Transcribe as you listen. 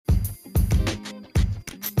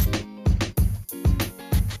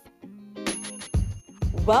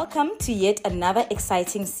Welcome to yet another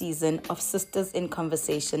exciting season of Sisters in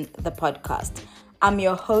Conversation, the podcast. I'm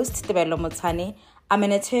your host, Tebelo Motane. I'm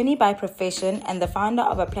an attorney by profession and the founder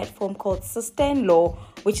of a platform called Sister in Law,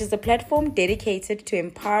 which is a platform dedicated to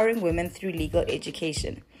empowering women through legal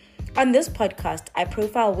education. On this podcast, I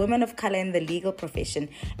profile women of color in the legal profession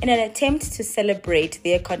in an attempt to celebrate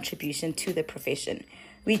their contribution to the profession.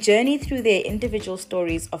 We journey through their individual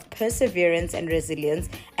stories of perseverance and resilience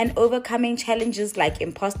and overcoming challenges like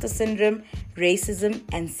imposter syndrome, racism,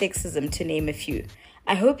 and sexism, to name a few.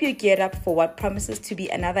 I hope you're geared up for what promises to be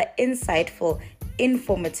another insightful,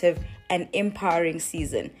 informative, and empowering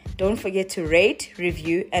season. Don't forget to rate,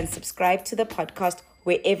 review, and subscribe to the podcast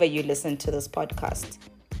wherever you listen to this podcast.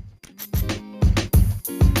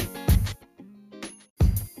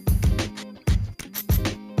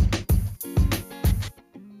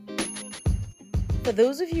 For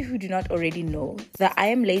those of you who do not already know, the I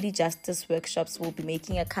Am Lady Justice workshops will be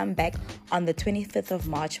making a comeback on the 25th of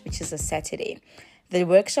March, which is a Saturday. The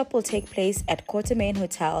workshop will take place at Quartermain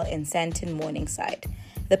Hotel in Sandton, Morningside.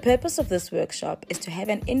 The purpose of this workshop is to have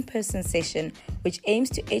an in-person session which aims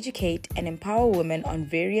to educate and empower women on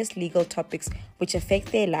various legal topics which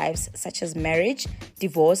affect their lives, such as marriage,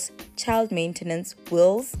 divorce, child maintenance,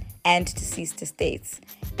 wills, and deceased estates.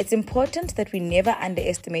 It's important that we never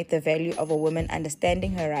underestimate the value of a woman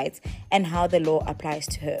understanding her rights and how the law applies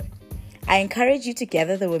to her. I encourage you to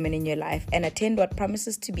gather the women in your life and attend what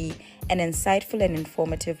promises to be an insightful and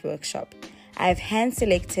informative workshop. I have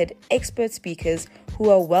hand-selected expert speakers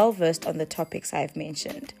who are well-versed on the topics I have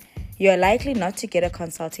mentioned. You are likely not to get a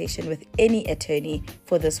consultation with any attorney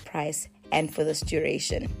for this price and for this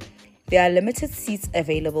duration. There are limited seats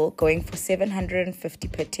available, going for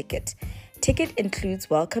 $750 per ticket. Ticket includes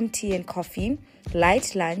welcome tea and coffee,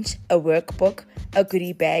 light lunch, a workbook, a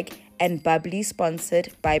goodie bag, and bubbly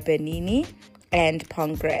sponsored by Bernini and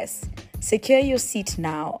Ponggrass. Secure your seat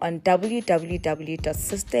now on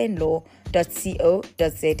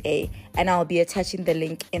www.sisterinlaw.co.za, and I'll be attaching the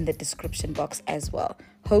link in the description box as well.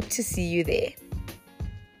 Hope to see you there.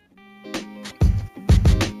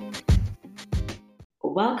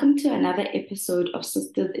 Welcome to another episode of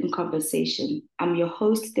Sisters in Conversation. I'm your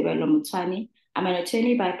host, Tebelo Motane. I'm an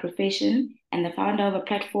attorney by profession and the founder of a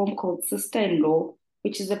platform called Sister in Law,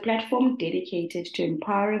 which is a platform dedicated to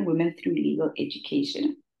empowering women through legal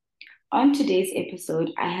education. On today's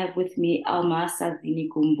episode, I have with me Alma Sazini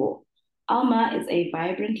Gumbo. Alma is a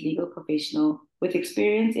vibrant legal professional with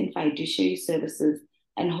experience in fiduciary services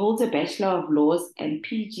and holds a Bachelor of Laws and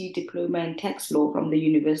PG Diploma in Tax Law from the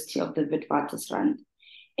University of the Witwatersrand.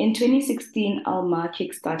 In 2016, Alma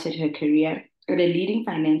kickstarted her career at a leading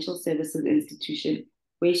financial services institution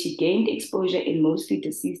where she gained exposure in mostly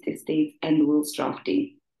deceased estates and wills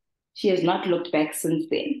drafting. She has not looked back since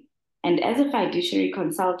then. And as a fiduciary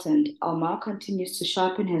consultant, Alma continues to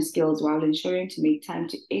sharpen her skills while ensuring to make time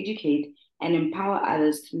to educate and empower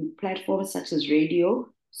others through platforms such as radio,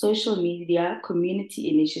 social media, community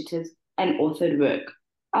initiatives, and authored work.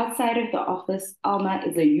 Outside of the office, Alma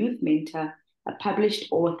is a youth mentor, a published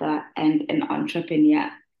author, and an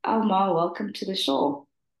entrepreneur. Alma, welcome to the show.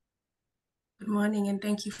 Good morning, and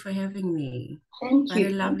thank you for having me. Thank What you.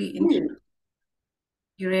 a lovely intro.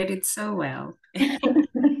 You read it so well.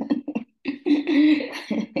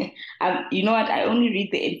 You know what? I only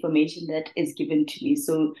read the information that is given to me.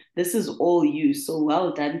 So this is all you. So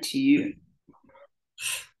well done to you.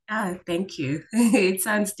 Thank you. It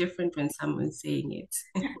sounds different when someone's saying it.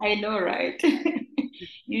 I know, right?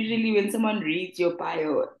 Usually when someone reads your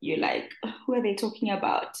bio, you're like, who are they talking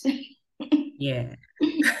about? Yeah.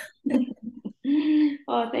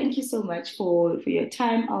 Oh, thank you so much for your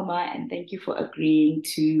time, Alma, and thank you for agreeing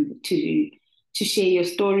to share your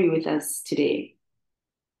story with us today.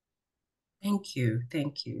 Thank you.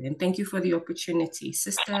 And thank you for the opportunity.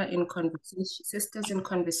 Sisters in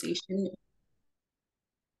Conversation,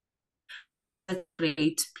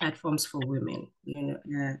 great platforms for women.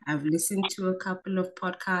 I've listened to a couple of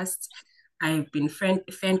podcasts. I've been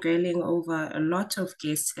fangirling over a lot of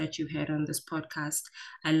guests that you've had on this podcast.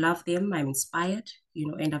 I love them. I'm inspired,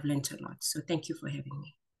 and I've learned a lot. So thank you for having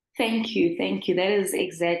me. Thank you. That is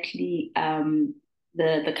exactly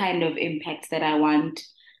the kind of impact that I want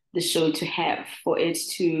the show to have, for it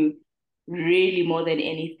to really, more than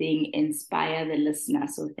anything, inspire the listener.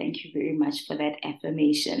 So thank you very much for that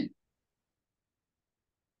affirmation.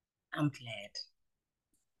 I'm glad.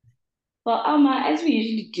 Well, Alma, as I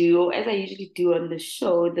usually do on the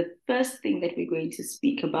show, the first thing that we're going to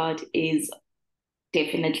speak about is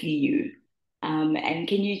definitely you. And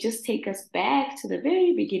can you just take us back to the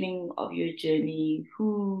very beginning of your journey?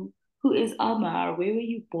 Who is Alma? Where were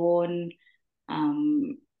you born?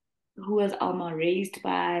 Um, who was Alma raised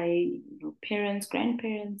by? Parents,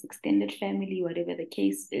 grandparents, extended family, whatever the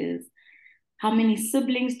case is. How many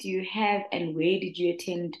siblings do you have, and where did you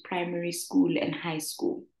attend primary school and high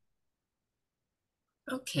school?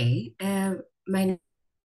 Okay. My name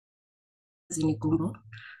is Inigumbo.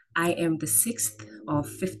 I am the sixth of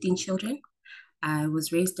 15 children. I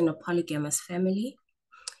was raised in a polygamous family,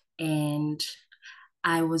 and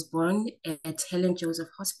I was born at Helen Joseph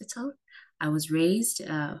Hospital. I was raised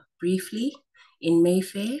briefly in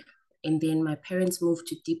Mayfair, and then my parents moved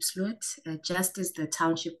to Diepsloot just as the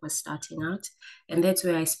township was starting out. And that's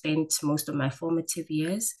where I spent most of my formative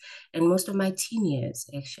years and most of my teen years,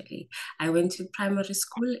 actually. I went to primary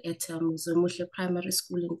school at Zomuhle Primary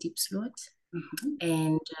School in Diepsloot. Mm-hmm.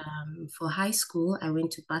 And for high school, I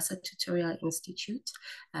went to Basa Tutorial Institute.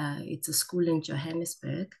 It's a school in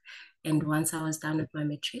Johannesburg. And once I was done with my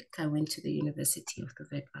matric, I went to the University of the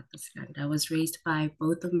Witwatersrand. I was raised by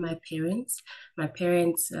both of my parents. My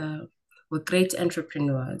parents were great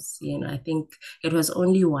entrepreneurs. I think it was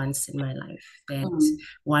only once in my life that Mm.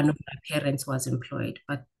 one of my parents was employed.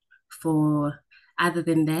 But for other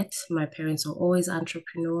than that, my parents were always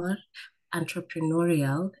entrepreneurial.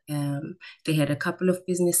 They had a couple of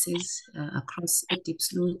businesses across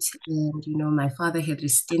Diepsloot, and my father had a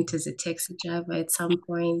stint as a taxi driver at some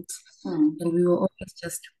point, Mm. and we were always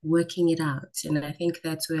just working it out. And I think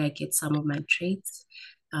that's where I get some of my traits.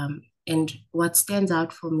 And what stands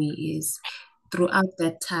out for me is throughout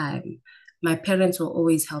that time, my parents were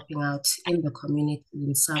always helping out in the community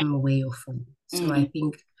in some way or form. So I Mm.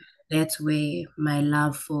 think that's where my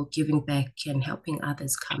love for giving back and helping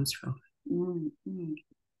others comes from. Mm. Mm.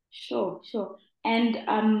 Sure, sure. And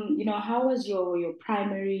how was your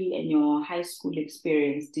primary and your high school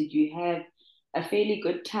experience? Did you have a fairly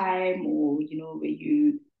good time, or were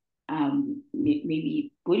you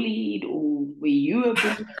maybe bullied, or were you a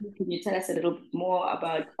bully? Can you tell us a little bit more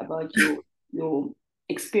about your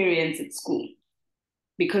experience at school?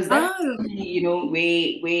 Because that's Oh,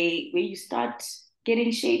 really, where you start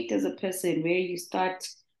getting shaped as a person, where you start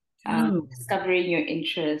true. discovering your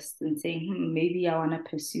interests and saying, maybe I want to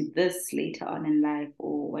pursue this later on in life,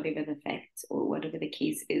 or whatever the facts or whatever the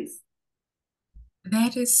case is.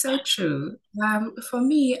 That is so true. For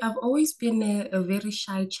me, I've always been a very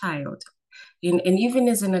shy child. And even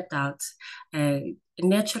as an adult, uh,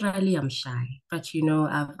 naturally I'm shy. But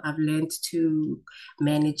I've learned to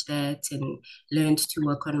manage that and learned to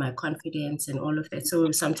work on my confidence and all of that.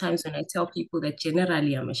 So sometimes when I tell people that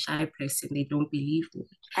generally I'm a shy person, they don't believe me.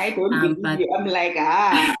 I don't believe But you. I'm like,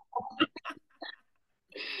 ah.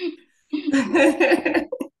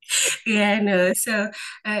 Yeah, no. So,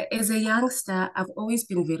 as a youngster, I've always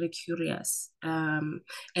been very curious. And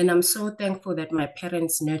I'm so thankful that my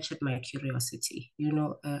parents nurtured my curiosity.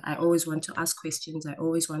 I always want to ask questions, I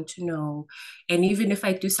always want to know. And even if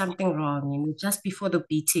I do something wrong, just before the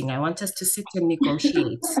beating, I want us to sit and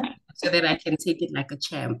negotiate so that I can take it like a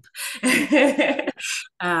champ.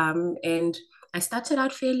 And I started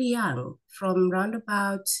out fairly young, from round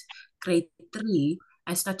about grade three.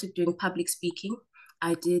 I started doing public speaking.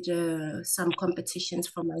 I did some competitions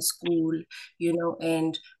for my school,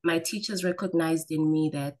 and my teachers recognized in me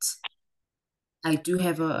that I do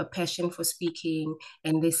have a passion for speaking,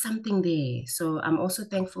 and there's something there. So I'm also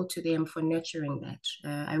thankful to them for nurturing that.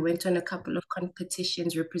 I went on a couple of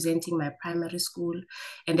competitions representing my primary school,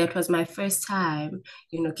 and that was my first time,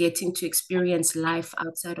 getting to experience life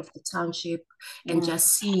outside of the township and Mm, just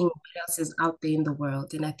seeing what else is out there in the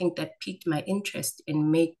world. And I think that piqued my interest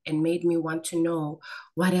and made me want to know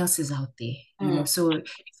what else is out there. mm, So if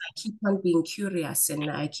I keep on being curious and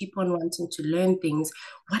I keep on wanting to learn things,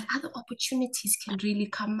 what other opportunities can really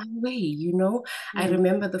come my way? I mm,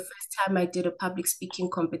 remember the first time I did a public speaking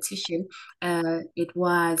competition. It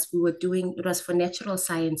was for natural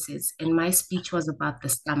sciences, and my speech was about the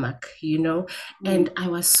stomach, mm, and I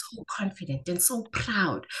was so confident and so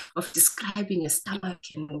proud of describing a stomach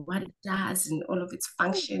and what it does and all of its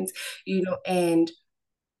functions, and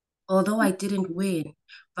although I didn't win,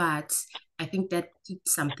 but I think that did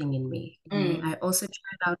something in me. mm, I also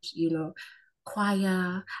tried out,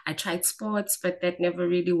 choir. I tried sports, but that never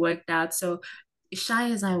really worked out. So shy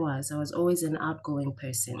as I was always an outgoing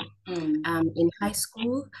person. mm. In high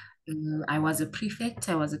school, I was a prefect,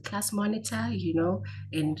 I was a class monitor,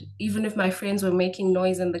 and even if my friends were making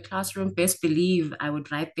noise in the classroom, best believe I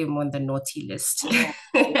would write them on the naughty list.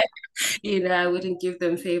 Oh, I wouldn't give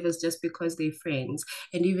them favors just because they're friends.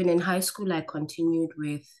 And even in high school, I continued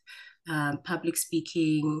with public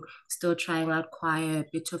speaking, still trying out choir, a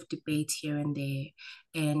bit of debate here and there.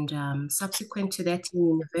 And subsequent to that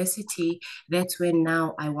in university, that's when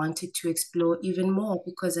now I wanted to explore even more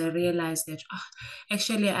because I realized that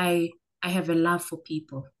actually I have a love for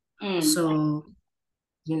people. So,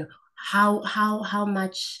 you know, how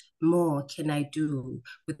much more can I do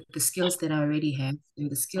with the skills that I already have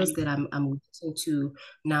and the skills that I'm wanting to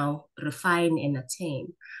now refine and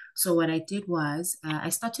attain. So what I did was I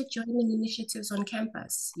started joining initiatives on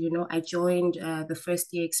campus. I joined the first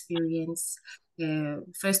year experience.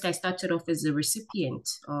 First, I started off as a recipient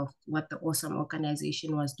of what the awesome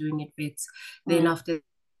organization was doing at WITS. Then after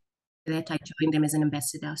that I joined them as an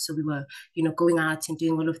ambassador. So we were, going out and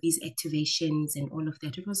doing all of these activations and all of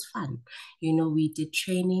that. It was fun. We did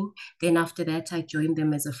training. Then after that, I joined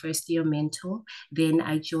them as a first year mentor. Then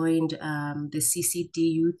I joined the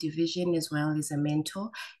CCDU division as well as a mentor.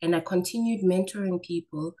 And I continued mentoring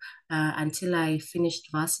people until I finished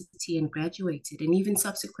varsity and graduated. And even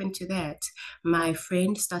subsequent to that, my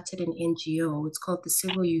friend started an NGO. It's called the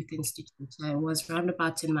Civil Youth Institute. I was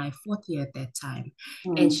roundabout in my fourth year at that time.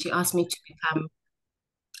 And she asked me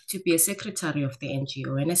to be a secretary of the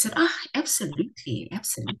NGO. And I said, absolutely,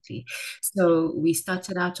 absolutely. So we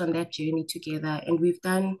started out on that journey together, and we've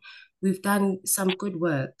done some good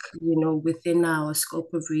work, within our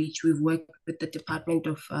scope of reach. We've worked with the Department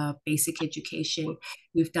of Basic Education.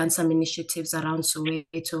 We've done some initiatives around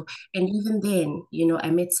Soweto. And even then, I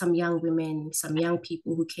met some young women, some young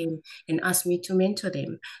people who came and asked me to mentor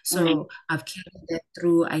them. So I've carried that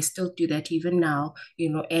through. I still do that even now,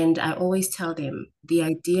 and I always tell them the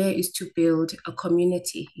idea is to build a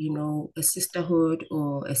community, a sisterhood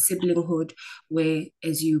or a siblinghood, where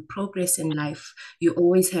as you progress in life, you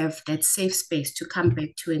always have that safe space to come back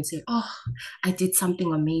to and say, oh, I did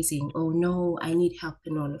something amazing. Oh no, I need help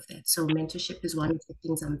and all of that. So mentorship is one of the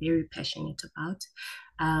things I'm very passionate about.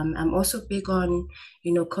 I'm also big on,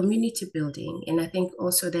 community building. And I think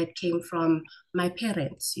also that came from my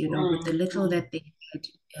parents, with the little that they had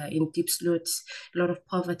in Diepsloot, a lot of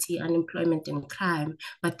poverty, unemployment, and crime,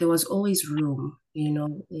 but there was always room,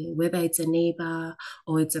 whether it's a neighbor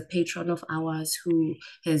or it's a patron of ours who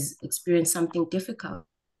has experienced something difficult.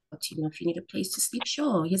 If you need a place to sleep,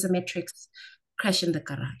 sure, here's a matrix, crash in the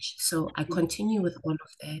garage. So I continue with all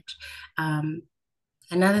of that.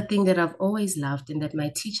 Another thing that I've always loved and that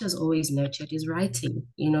my teachers always nurtured is writing.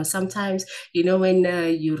 Sometimes, when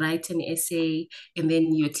you write an essay and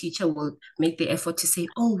then your teacher will make the effort to say,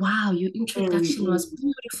 oh, wow, your introduction was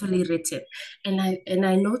beautifully written. And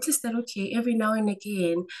I noticed that, okay, every now and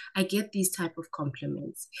again, I get these type of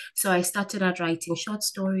compliments. So I started out writing short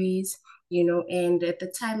stories, and at the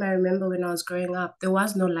time, I remember when I was growing up, there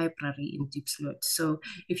was no library in Diepsloot. So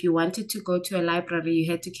if you wanted to go to a library, you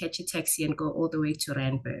had to catch a taxi and go all the way to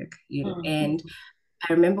Randburg, And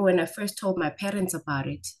I remember when I first told my parents about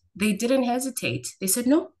it, they didn't hesitate. They said,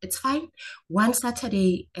 no, it's fine. One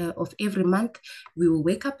Saturday of every month, we will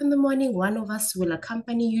wake up in the morning. One of us will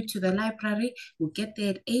accompany you to the library. We'll get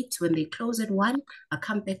there at 8. When they close at 1, I'll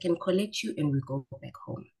come back and collect you and we go back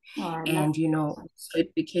home. And, so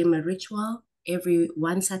it became a ritual. Every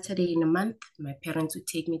one Saturday in a month, my parents would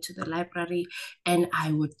take me to the library and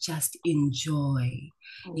I would just enjoy,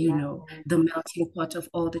 the melting pot of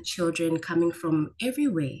all the children coming from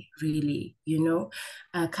everywhere, really,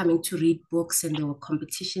 coming to read books. And there were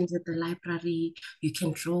competitions at the library. You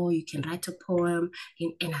can draw, you can write a poem.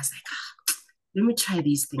 And I was like, let me try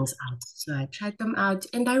these things out. So I tried them out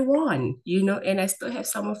and I won, and I still have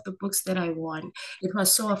some of the books that I won. It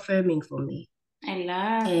was so affirming for me. I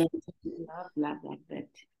love, And, love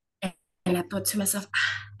that. and I thought to myself,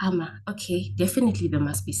 Alma, okay, definitely there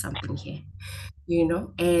must be something here,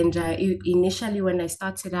 And initially when I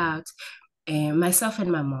started out, myself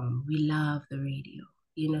and my mom, we love the radio.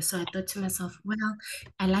 So I thought to myself, well,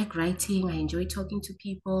 I like writing, I enjoy talking to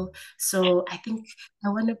people, so I think I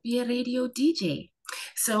want to be a radio DJ.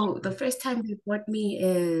 So the first time they bought me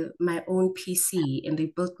my own PC and they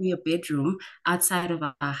built me a bedroom outside of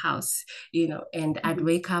our house, and I'd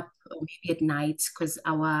wake up maybe at night because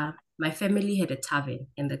my family had a tavern,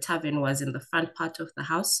 and the tavern was in the front part of the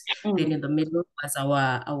house. Then in the middle was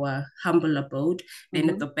our humble abode. Then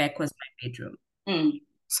at the back was my bedroom.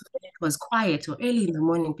 So when it was quiet or early in the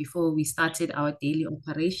morning before we started our daily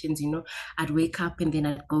operations, I'd wake up and then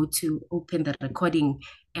I'd go to open the recording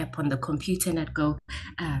app on the computer and I'd go,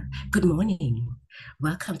 good morning,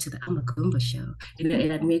 welcome to the Amagumba show,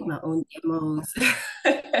 and I'd make my own demos,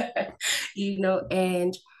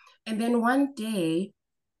 and then one day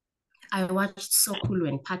I watched Sokulu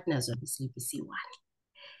and Partners on the CBC One.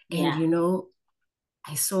 And,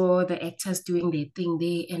 I saw the actors doing their thing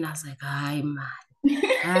there, and I was like, I'm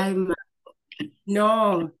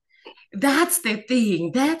no, that's the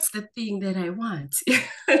thing. That's the thing that I want.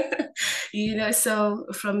 So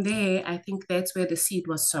from there, I think that's where the seed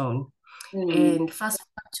was sown. Mm. And fast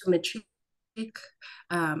forward to matric,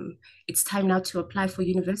 it's time now to apply for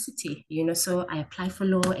university, So I applied for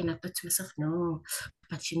law and I thought to myself, no,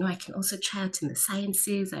 but I can also try out in the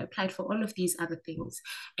sciences. I applied for all of these other things.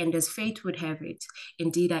 And as fate would have it,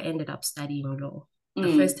 indeed, I ended up studying law.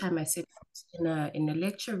 The first time I sat in a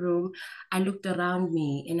lecture room, I looked around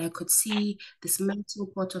me and I could see this melting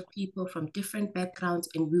pot of people from different backgrounds,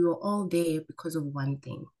 and we were all there because of one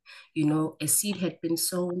thing. A seed had been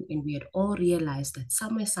sown, and we had all realized that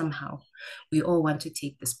somewhere, somehow, we all want to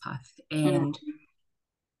take this path. Mm.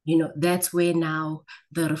 And that's where now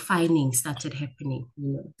the refining started happening.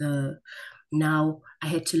 Now I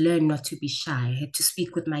had to learn not to be shy. I had to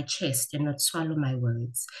speak with my chest and not swallow my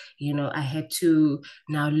words. I had to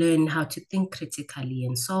now learn how to think critically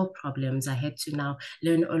and solve problems. I had to now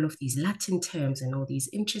learn all of these Latin terms and all these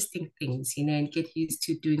interesting things, and get used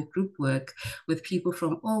to doing group work with people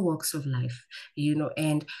from all walks of life,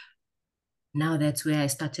 and now that's where I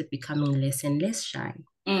started becoming less and less shy.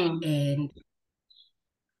 Mm.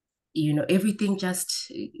 And everything just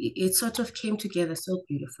it sort of came together so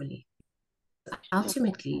beautifully.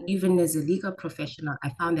 Ultimately, even as a legal professional,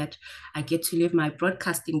 I found that I get to live my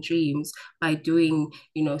broadcasting dreams by doing,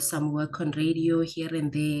 some work on radio here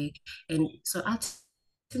and there. And so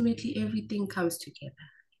ultimately everything comes together.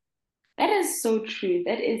 That is so true.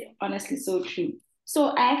 That is honestly so true. So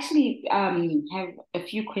I actually have a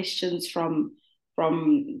few questions from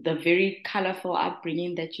the very colorful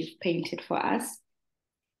upbringing that you've painted for us.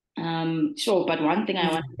 Sure, but one thing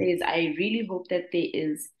I want to say is I really hope that there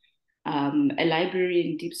is a library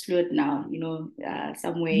in Diepsloot now,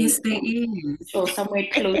 somewhere Yes, there is. or somewhere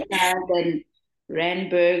closer than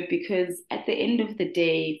Randburg, because at the end of the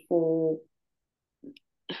day, for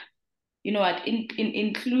what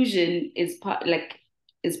inclusion is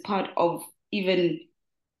part of even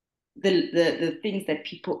the things that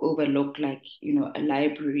people overlook, like a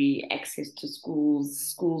library, access to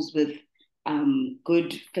schools with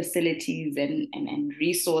good facilities and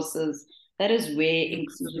resources. That is where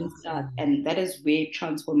inclusion starts, Absolutely. and that is where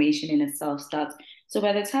transformation in itself starts. So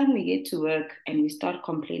by the time we get to work and we start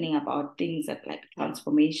complaining about things that like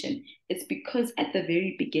transformation, it's because at the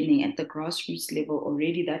very beginning, at the grassroots level,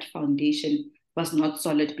 already that foundation was not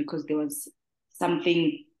solid because there was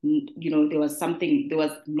something, there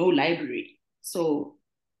was no library. So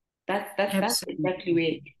that's exactly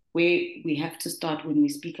Absolutely. where we have to start when we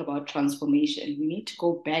speak about transformation. We need to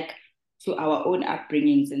go back to our own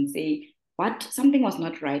upbringings and say, what something was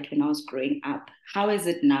not right when I was growing up. How is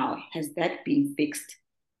it now? Has that been fixed?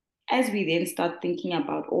 As we then start thinking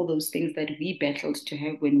about all those things that we battled to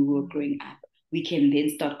have when we were growing up, we can then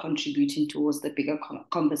start contributing towards the bigger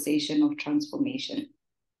conversation of transformation.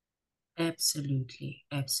 Absolutely,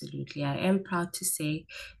 absolutely. I am proud to say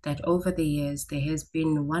that over the years, there has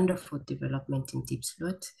been wonderful development in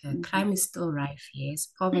Diepsloot. Mm-hmm. Crime is still rife, yes.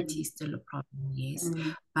 Poverty is still a problem, yes.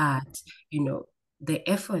 Mm-hmm. But, the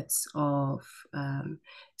efforts of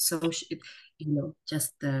social,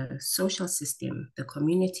 just the social system, the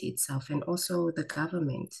community itself, and also the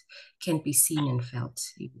government can be seen and felt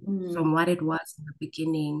from what it was in the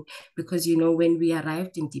beginning. Because, when we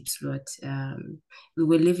arrived in Diepsloot, we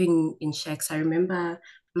were living in shacks. I remember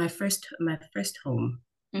my first home.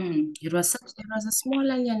 Mm-hmm. It was a small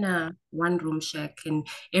one room shack, and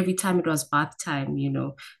every time it was bath time,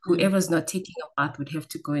 Mm-hmm. whoever's not taking a bath would have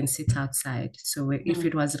to go and sit outside. So if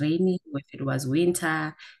it was rainy or if it was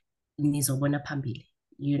winter, nizobona phambili,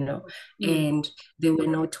 Mm-hmm. and there were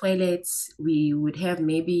no toilets. We would have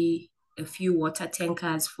maybe a few water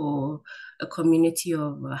tankers for a community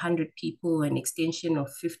of 100 people, an extension of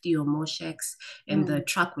 50 or more shacks, and the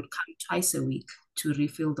truck would come twice a week to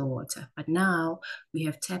refill the water. But now we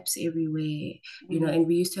have taps everywhere, Mm-hmm. and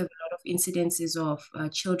we used to have a lot of incidences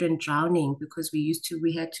of children drowning because we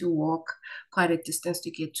had to walk quite a distance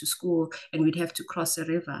to get to school, and we'd have to cross a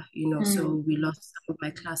river, Mm-hmm. so we lost some of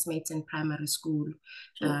my classmates in primary school.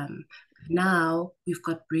 Sure. Um, Now we've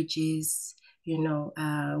got bridges,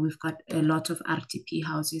 we've got a lot of RTP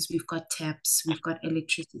houses, we've got taps, we've got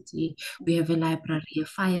electricity, we have a library, a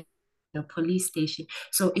fire, police station.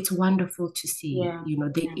 So it's wonderful to see, Yeah.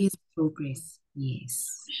 there Yeah. is progress.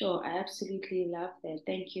 Yes. Sure. I absolutely love that.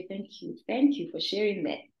 Thank you. Thank you. Thank you for sharing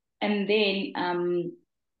that. And then,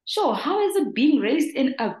 sure, how is it being raised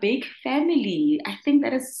in a big family? I think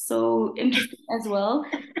that is so interesting as well.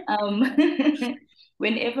 Um,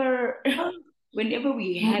 whenever whenever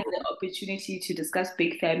we have the opportunity to discuss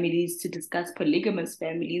big families, to discuss polygamous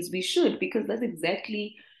families, we should, because that's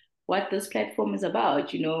exactly what this platform is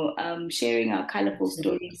about, sharing our colorful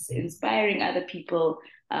stories, inspiring other people,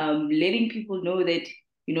 letting people know that,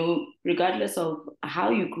 regardless of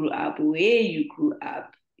how you grew up, where you grew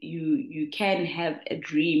up, you can have a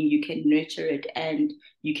dream, you can nurture it, and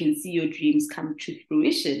you can see your dreams come to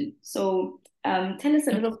fruition. So tell us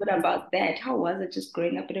a little bit about that. How was it just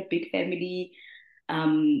growing up in a big family?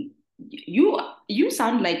 You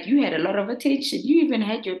sound like you had a lot of attention. You even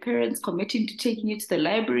had your parents committing to taking you to the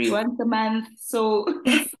library once a month. So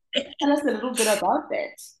tell us a little bit about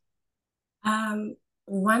that.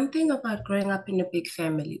 One thing about growing up in a big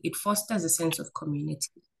family, it fosters a sense of community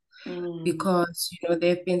Mm, because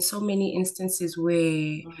there have been so many instances where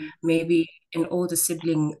mm, maybe an older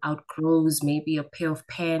sibling outgrows maybe a pair of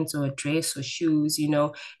pants or a dress or shoes,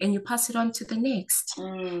 and you pass it on to the next,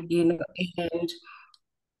 mm, you know, and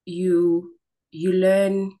you you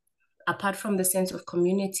learn, apart from the sense of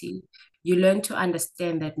community, you learn to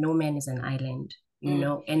understand that no man is an island,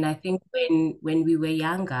 mm, and I think when we were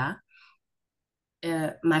younger,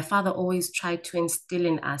 my father always tried to instill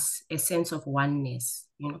in us a sense of oneness,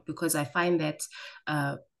 because I find that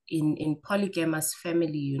in polygamous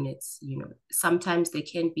family units, sometimes there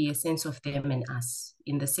can be a sense of them and us,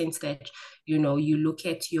 in the sense that, you look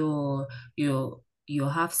at your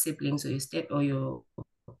half siblings or your step or your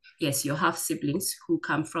half siblings who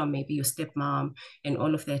come from maybe your stepmom and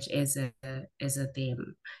all of that as a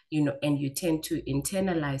them, and you tend to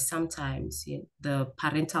internalize sometimes, the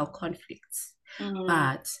parental conflicts. mm,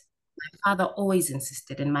 But my father always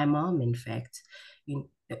insisted, and my mom, in fact,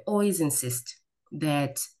 they always insist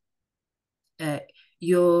that uh,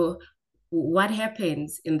 your what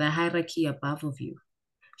happens in the hierarchy above of you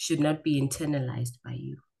should not be internalized by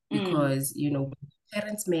you, mm, because when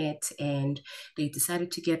parents met and they decided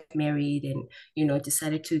to get married and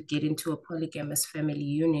decided to get into a polygamous family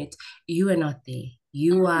unit, you are not there.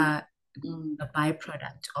 You mm, are mm, a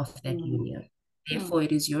byproduct of that mm, union. mm, Therefore,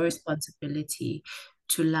 it is your responsibility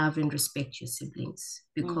to love and respect your siblings,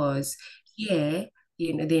 mm, because here,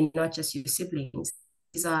 they're not just your siblings.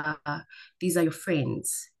 These are your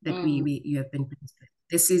friends that mm, you have been blessed with.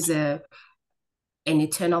 This is an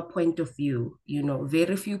eternal point of view.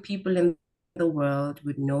 Very few people in the world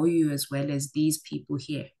would know you as well as these people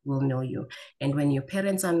here will know you. And when your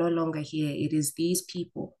parents are no longer here, it is these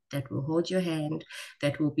people that will hold your hand,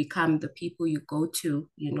 that will become the people you go to,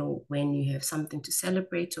 when you have something to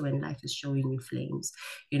celebrate or when life is showing you flames.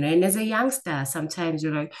 And as a youngster, sometimes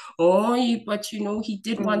you're like, oh, but he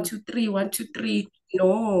did one, mm, two, three, 1, 2, 3.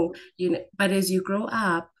 No, but as you grow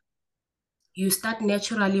up, you start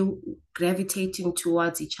naturally gravitating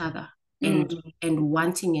towards each other and mm,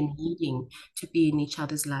 wanting and needing to be in each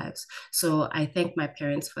other's lives. So I thank my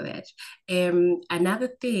parents for that. Another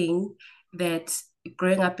thing that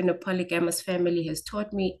growing up in a polygamous family has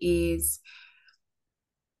taught me is,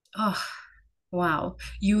 oh, wow,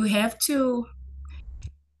 you have to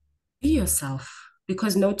be yourself,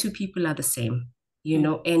 because no two people are the same,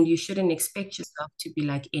 mm, and you shouldn't expect yourself to be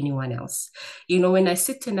like anyone else. When I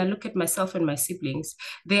sit and I look at myself and my siblings,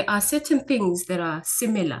 there are certain things that are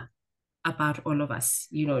similar about all of us,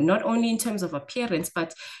 not only in terms of appearance,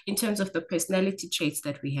 but in terms of the personality traits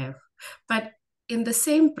that we have. But in the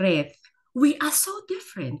same breath, we are so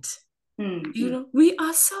different. mm, mm, We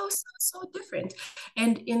are so, so, so different.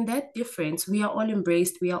 And in that difference, we are all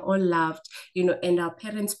embraced, we are all loved, and our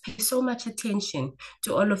parents pay so much attention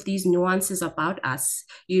to all of these nuances about us,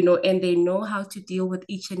 and they know how to deal with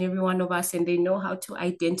each and every one of us, and they know how to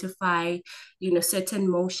identify, certain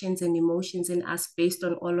motions and emotions in us based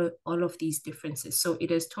on all of these differences. So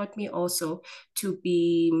it has taught me also to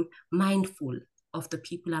be mindful of the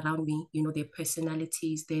people around me, their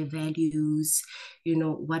personalities, their values,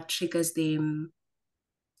 what triggers them,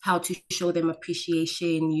 how to show them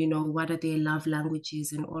appreciation, what are their love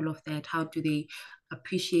languages and all of that. How do they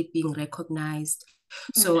appreciate being recognized?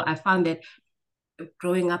 mm, So I found that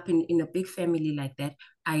growing up in a big family like that,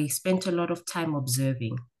 I spent a lot of time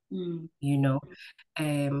observing, mm, you know.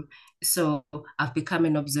 So I've become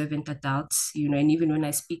an observant adult, and even when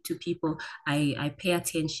I speak to people, I pay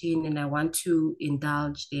attention and I want to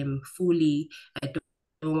indulge them fully. I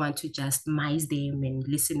don't want to just mize them and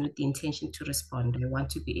listen with the intention to respond. I want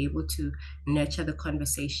to be able to nurture the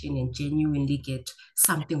conversation and genuinely get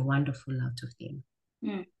something wonderful out of them.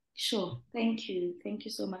 mm. Sure. Thank you. Thank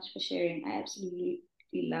you so much for sharing. I absolutely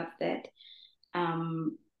love that.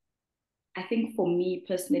 Um, I think for me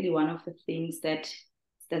personally, one of the things that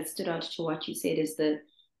stood out to what you said is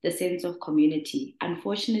the sense of community.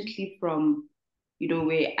 Unfortunately, from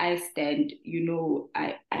where I stand,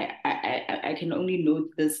 I can only know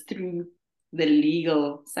this through the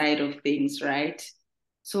legal side of things, right?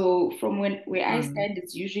 So from where I Mm. stand,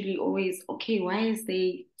 it's usually always, okay, why is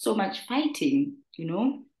there so much fighting?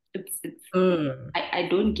 It's Mm. I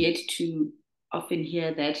don't get to often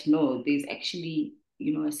hear that no, there's actually,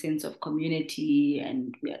 a sense of community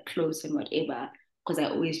and we are close and whatever. Because I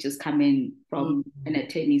always just come in Mm. from an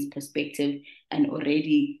attorney's perspective and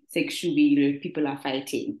already sexually people are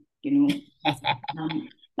fighting, you know.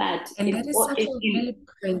 But And that is such a valid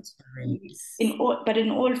point to raise. in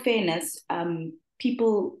all fairness,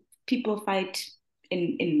 people fight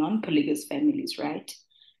in non-polygous families, right?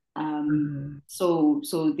 Mm. So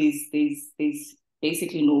there's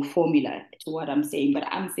basically no formula to what I'm saying, but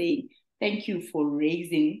I'm saying thank you for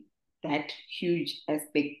raising that huge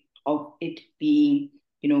aspect of it being,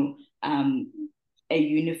 a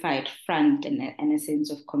unified front and a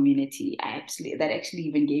sense of community. That actually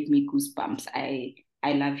even gave me goosebumps.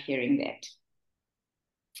 I love hearing that.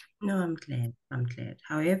 No, I'm glad. I'm glad.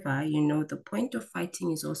 However, the point of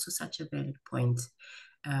fighting is also such a valid point,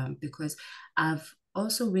 because I've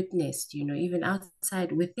also witnessed, even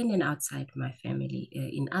outside, within and outside my family,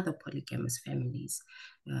 in other polygamous families,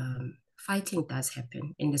 fighting does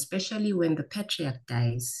happen. And especially when the patriarch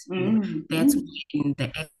dies, that's Mm, when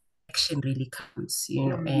the action really comes,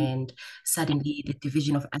 mm, and suddenly the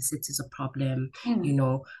division of assets is a problem,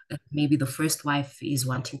 mm, maybe the first wife is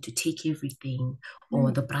wanting to take everything,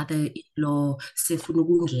 or mm, the brother-in-law sefuna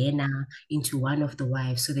ukungena into one of the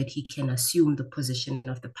wives so that he can assume the position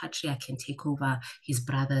of the patriarch and take over his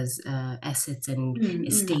brother's assets and mm, mm,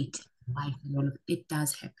 estate, wife, and all of it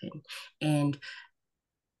does happen. And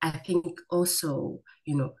I think also,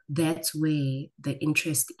 that's where the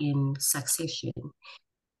interest in succession,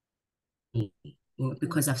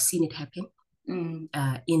 because I've seen it happen mm,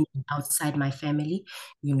 in outside my family.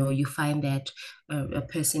 You find that a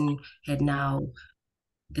person had now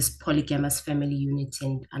this polygamous family unit,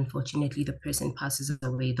 and unfortunately the person passes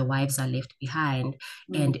away, the wives are left behind,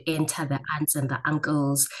 mm, and enter the aunts and the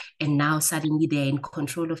uncles, and now suddenly they're in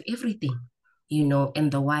control of everything,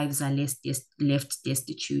 and the wives are left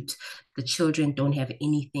destitute, the children don't have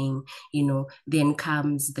anything, then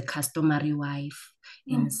comes the customary wife,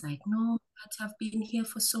 and mm. it's like, no, but I've been here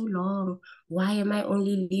for so long, why am I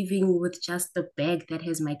only living with just the bag that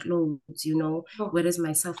has my clothes? Oh, Whereas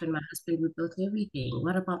myself and my husband, we built everything.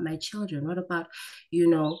 What about my children? What about, you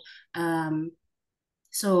know, um,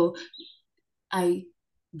 so I,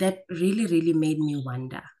 that really, really made me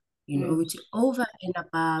wonder, mm, over and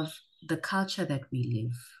above the culture that we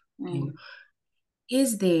live, you know, mm,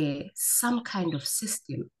 is there some kind of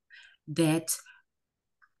system that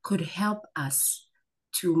could help us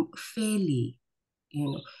to fairly, you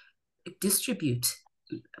know, distribute,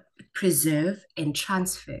 preserve, and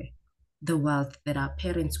transfer the wealth that our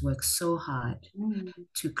parents work so hard mm,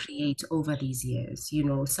 to create over these years.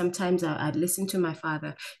 Sometimes I'd listen to my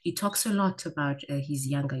father. He talks a lot about his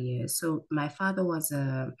younger years. So my father was,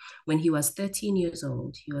 when he was 13 years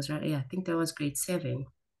old, he was, yeah, I think that was grade seven.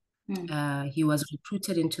 mm, He was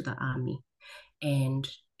recruited into the army, and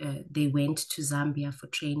they went to Zambia for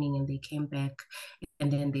training, and they came back,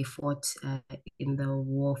 and then they fought in the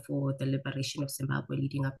war for the liberation of Zimbabwe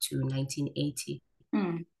leading up to 1980.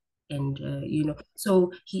 mm, And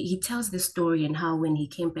so he tells the story, and how when he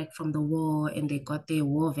came back from the war and they got their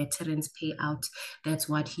war veterans payout, that's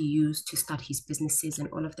what he used to start his businesses and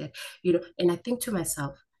all of that. And I think to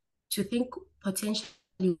myself, to think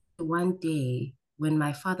potentially one day when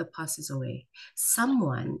my father passes away,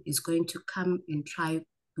 someone is going to come and try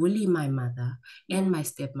bully my mother and mm, my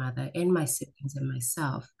stepmother and my siblings and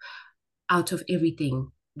myself out of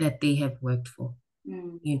everything that they have worked for.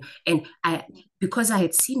 mm, And because I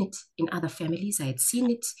had seen it in other families, I had seen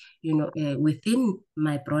it, within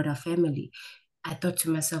my broader family. I thought to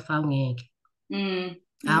myself, "Awungeke, mm,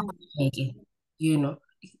 mm, awungeke," you know.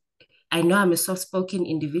 I know I'm a soft-spoken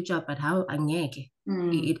individual, but how angeke?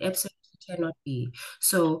 mm, It absolutely cannot be.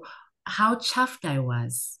 So how chuffed I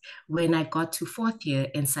was when I got to fourth year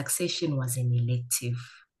and succession was an elective.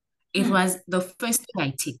 It mm, was the first thing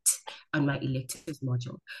I ticked on my elective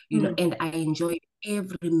module, mm, and I enjoyed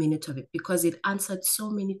every minute of it because it answered so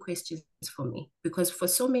many questions for me. Because for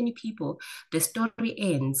so many people, the story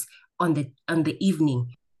ends on the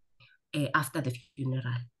evening after the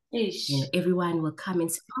funeral. ish. Everyone will come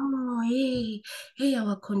and say, "Oh, hey,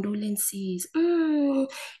 our condolences." And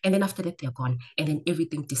then after that, they're gone. And then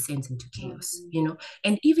everything descends into chaos. Mm,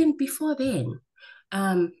 And even before then,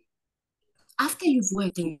 um, after you've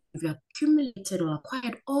worked and you've accumulated or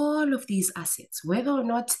acquired all of these assets, whether or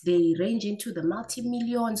not they range into the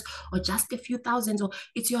multi-millions or just a few thousands, or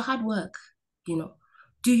it's your hard work,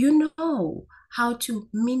 do you know how to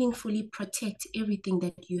meaningfully protect everything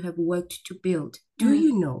that you have worked to build? Do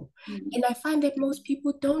you know? And I find that most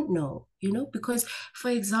people don't know, because,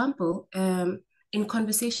 for example, in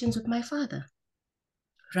conversations with my father,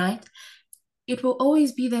 right? It will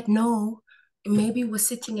always be that no, maybe we're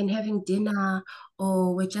sitting and having dinner,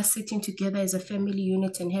 or we're just sitting together as a family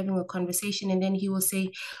unit and having a conversation, and then he will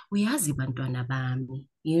say, "Uyazi bantwana bami,"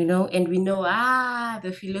 and we know,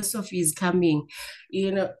 the philosophy is coming,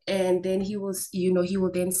 and then he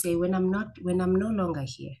will then say, when I'm no longer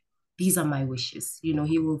here, these are my wishes.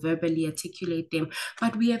 He will verbally articulate them.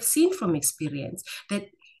 But we have seen from experience that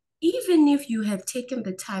even if you have taken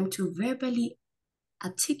the time to verbally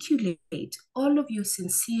articulate all of your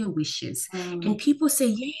sincere wishes, and people say,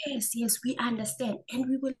 yes, we understand, and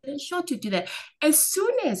we will ensure to do that. As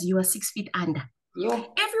soon as you are 6 feet under,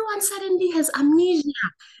 everyone suddenly has amnesia,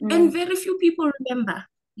 and very few people remember,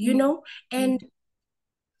 and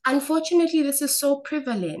unfortunately this is so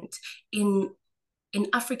prevalent in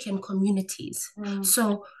African communities.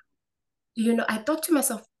 So I thought to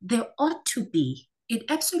myself, there ought to be, it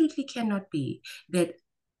absolutely cannot be that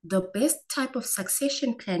the best type of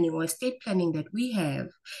succession planning or estate planning that we have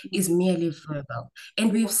is merely verbal.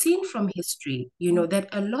 And we've seen from history, that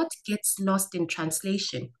a lot gets lost in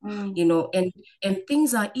translation, and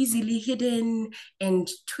things are easily hidden and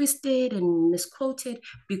twisted and misquoted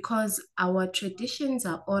because our traditions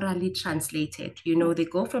are orally translated. They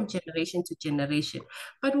go from generation to generation.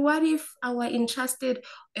 But what if our entrusted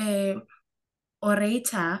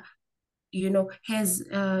orator, has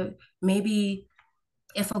maybe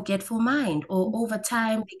a forgetful mind, or over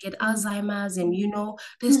time they get Alzheimer's, and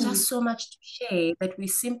there's just so much to share that we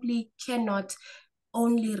simply cannot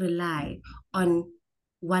only rely on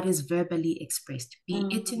what is verbally expressed, be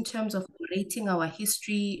it in terms of rating our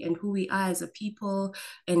history and who we are as a people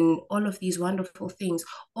and all of these wonderful things,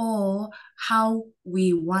 or how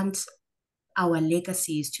we want our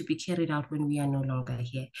legacies to be carried out when we are no longer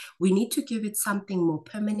here. We need to give it something more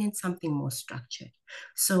permanent, something more structured.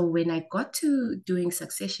 So when I got to doing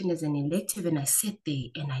succession as an elective, and I sat there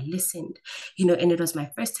and I listened, and it was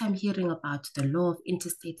my first time hearing about the law of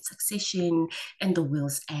intestate succession and the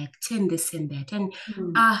Wills Act and this and that. And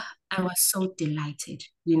I was so delighted,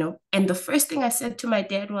 And the first thing I said to my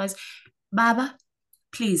dad was, Baba,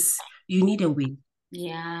 please, you need a will.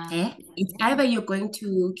 Yeah. It's either you're going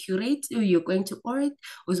to curate or you're going to orate,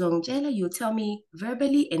 uzongitshela, you'll tell me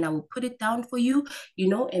verbally and I will put it down for you,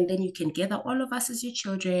 and then you can gather all of us as your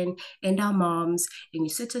children and our moms, and you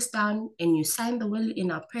sit us down and you sign the will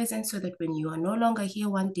in our presence so that when you are no longer here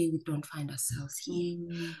one day, we don't find ourselves here,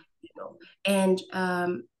 And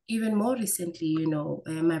even more recently,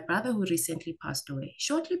 my brother who recently passed away,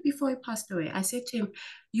 shortly before he passed away, I said to him,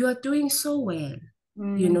 you are doing so well.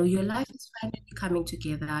 Your life is finally coming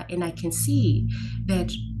together, and I can see that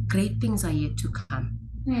great things are yet to come.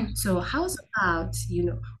 So how's about,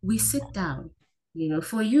 we sit down,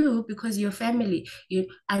 for you, because your family,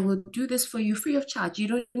 I will do this for you free of charge. You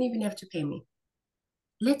don't even have to pay me.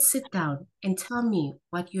 Let's sit down and tell me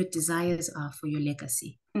what your desires are for your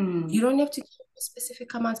legacy. You don't have to give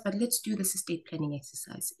specific amounts, but let's do this estate planning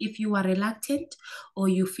exercise. If you are reluctant or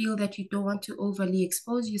you feel that you don't want to overly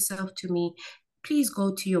expose yourself to me, please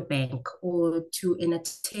go to your bank or to an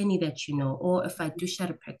attorney that you know, or a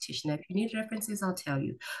fiduciary practitioner. If you need references, I'll tell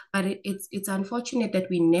you. But it's unfortunate that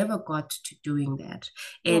we never got to doing that.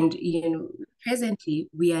 And, presently,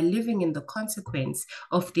 we are living in the consequence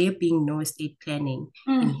of there being no estate planning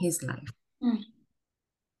in his life.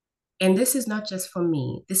 And this is not just for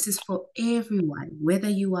me, this is for everyone, whether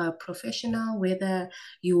you are a professional, whether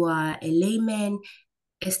you are a layman.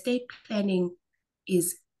 Estate planning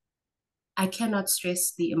is, I cannot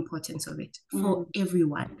stress the importance of it for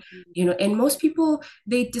everyone, and most people,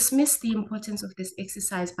 they dismiss the importance of this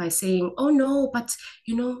exercise by saying, oh no, but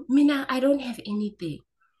Mina, I don't have anything.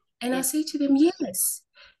 And I say to them, yes,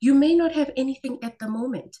 you may not have anything at the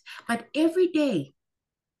moment, but every day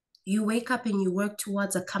you wake up and you work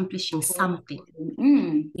towards accomplishing something.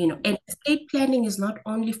 And estate planning is not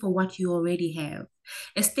only for what you already have.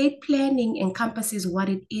 Estate planning encompasses what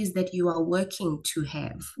it is that you are working to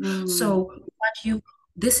have. So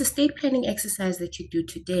this estate planning exercise that you do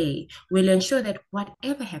today will ensure that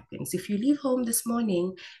whatever happens, if you leave home this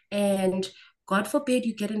morning and God forbid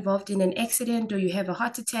you get involved in an accident or you have a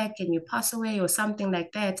heart attack and you pass away or something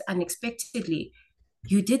like that unexpectedly,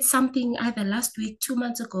 you did something either last week, 2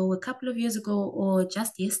 months ago, a couple of years ago, or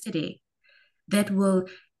just yesterday that will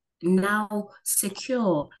now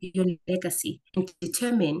secure your legacy and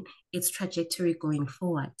determine its trajectory going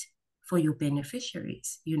forward for your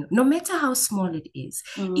beneficiaries, no matter how small it is.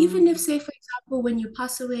 Even if, say, for example, when you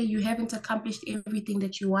pass away, you haven't accomplished everything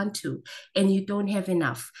that you want to, and you don't have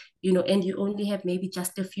enough, and you only have maybe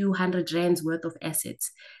just a few hundred rands worth of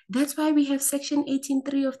assets. That's why we have Section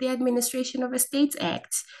 18.3 of the Administration of Estates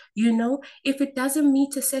Act. If it doesn't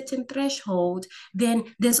meet a certain threshold, then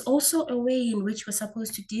there's also a way in which we're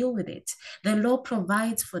supposed to deal with it. The law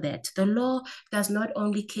provides for that. The law does not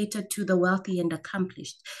only cater to the wealthy and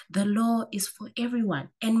accomplished. The law is for everyone,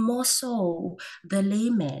 and more so the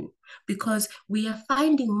layman, because we are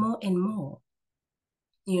finding more and more,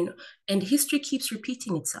 and history keeps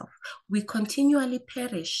repeating itself. We continually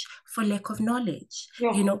perish for lack of knowledge,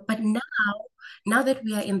 but now that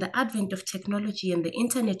we are in the advent of technology and the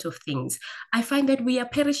internet of things, I find that we are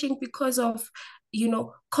perishing because of,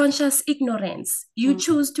 conscious ignorance. You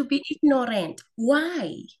choose to be ignorant.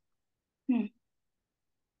 Why?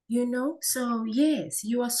 So yes,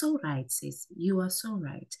 you are so right, sis. You are so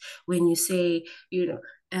right. When you say,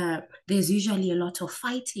 there's usually a lot of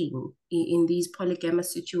fighting in these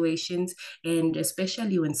polygamous situations, and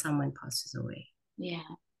especially when someone passes away.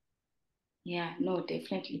 Yeah, no,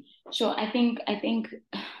 definitely. So I think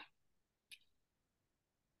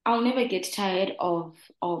I'll never get tired of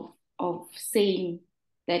saying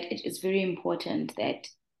that it is very important that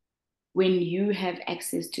when you have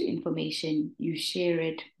access to information, you share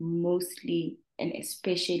it mostly and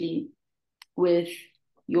especially with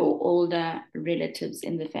your older relatives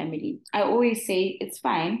in the family. I always say it's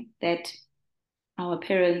fine that our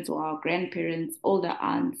parents or our grandparents, older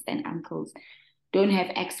aunts and uncles, don't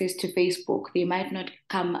have access to Facebook. They might not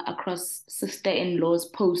come across sister-in-law's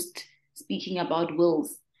post speaking about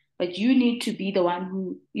wills, but you need to be the one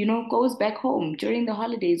who, goes back home during the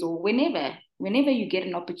holidays or whenever you get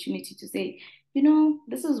an opportunity to say,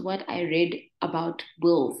 this is what I read about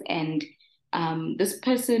wills, and this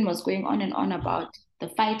person was going on and on about the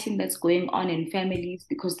fighting that's going on in families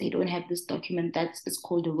because they don't have this document that is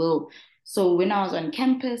called a will. So when I was on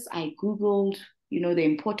campus, I Googled, the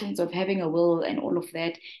importance of having a will and all of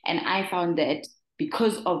that. And I found that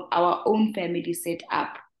because of our own family set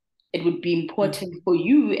up, it would be important for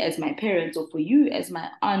you as my parents or for you as my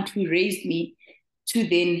aunt who raised me to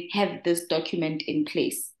then have this document in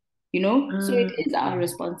place, So it is our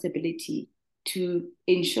responsibility to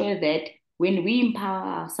ensure that when we empower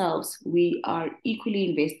ourselves, we are equally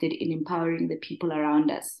invested in empowering the people around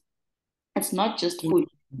us. It's not just for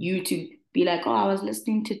you to be like, oh, I was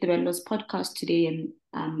listening to Tebello's podcast today and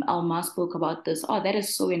Alma spoke about this. Oh, that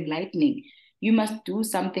is so enlightening. You must do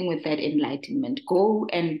something with that enlightenment. Go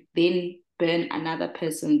and then burn another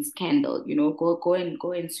person's candle, go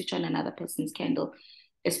and switch on another person's candle.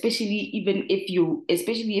 Especially if you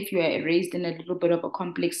are raised in a little bit of a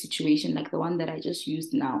complex situation like the one that I just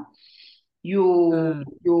used now. Your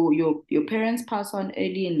parents pass on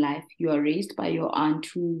early in life. You are raised by your aunt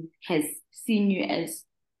who has seen you as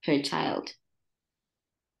her child.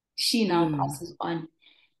 She now passes on,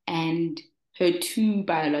 and her two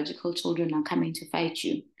biological children are coming to fight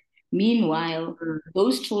you. Meanwhile,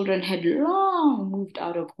 those children had long moved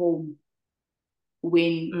out of home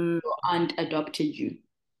when your aunt adopted you.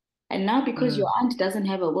 And now because your aunt doesn't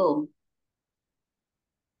have a will,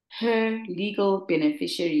 her legal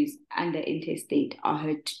beneficiaries under intestate are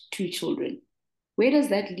her two children. Where does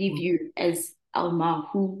that leave you as Alma,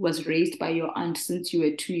 who was raised by your aunt since you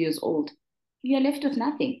were 2 years old? You are left with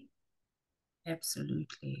nothing.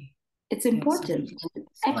 Absolutely. It's important. Absolutely.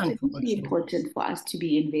 It's absolutely important for us to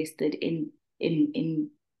be invested in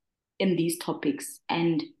these topics.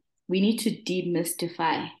 And we need to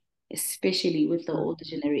demystify, especially with the older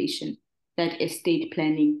generation, that estate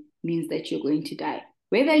planning means that you're going to die.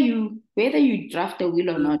 Whether you draft a will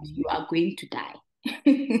or not, you are going to die.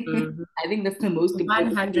 I think that's the most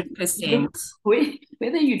important. 100%.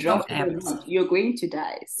 Whether you draft it or not, you're going to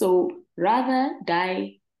die. So rather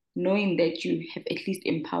die knowing that you have at least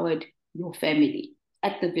empowered your family,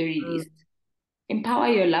 at the very least. Empower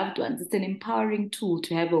your loved ones. It's an empowering tool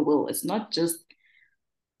to have a will. It's not just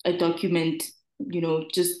a document,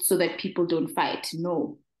 just so that people don't fight.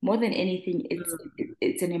 No, more than anything,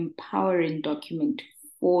 it's an empowering document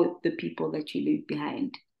for the people that you leave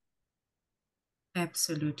behind.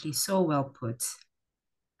 Absolutely. So well put.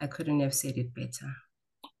 I couldn't have said it better.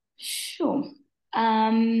 Sure.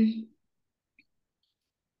 And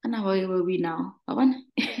where were we now?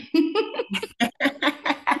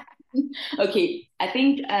 Okay, I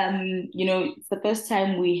think it's the first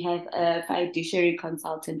time we have a fiduciary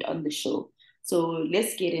consultant on the show. So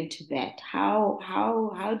let's get into that.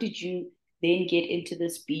 How did you then get into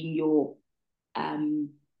this being your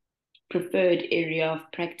preferred area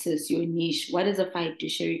of practice, your niche. What is a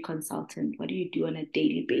fiduciary consultant? What do you do on a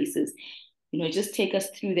daily basis? Just take us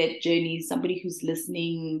through that journey. Somebody who's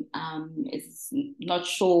listening is not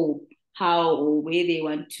sure how or where they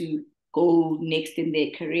want to go next in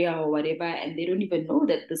their career or whatever, and they don't even know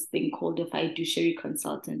that this thing called a fiduciary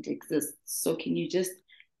consultant exists. So can you just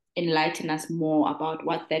enlighten us more about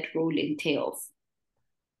what that role entails?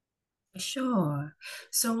 Sure.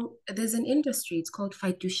 So there's an industry, it's called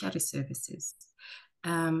fiduciary services.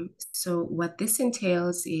 So what this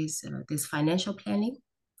entails is there's financial planning,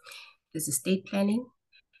 there's estate planning,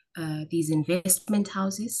 these investment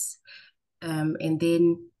houses, and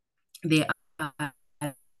then there are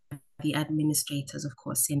the administrators, of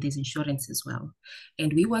course, and there's insurance as well.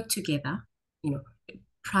 And we work together, you know,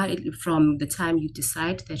 from the time you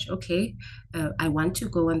decide that, okay, I want to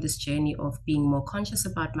go on this journey of being more conscious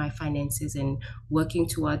about my finances and working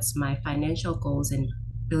towards my financial goals and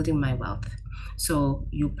building my wealth. So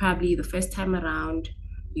you probably, the first time around,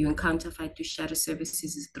 you encounter fiduciary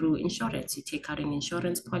services is through insurance. You take out an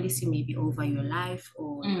insurance policy, maybe over your life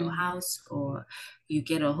or your house, or you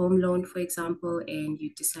get a home loan, for example, and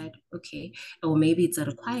you decide, okay, or maybe it's a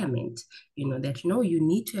requirement, that no, you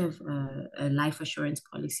need to have a life assurance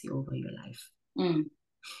policy over your life.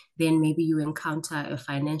 Then maybe you encounter a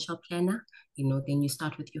financial planner, then you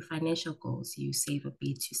start with your financial goals. You save a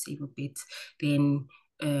bit. Then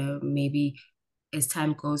maybe as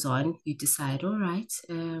time goes on, you decide, all right,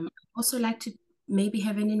 I also like to maybe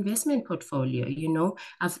have an investment portfolio.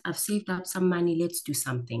 I've saved up some money, let's do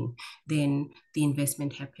something. Then the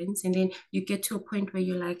investment happens, and then you get to a point where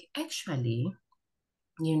you're like, actually,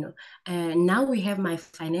 now we have my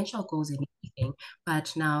financial goals and everything,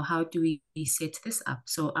 but now how do we set this up?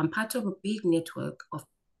 So I'm part of a big network of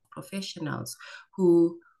professionals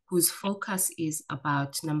whose focus is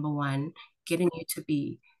about, number one, getting you to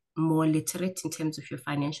be more literate in terms of your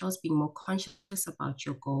financials, being more conscious about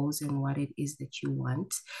your goals and what it is that you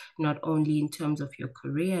want, not only in terms of your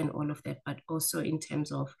career and all of that, but also in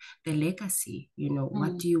terms of the legacy.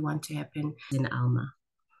 What do you want to happen in Alma?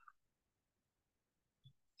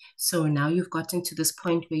 So now you've gotten to this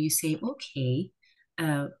point where you say, okay,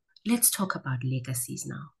 let's talk about legacies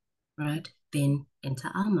now, right? Then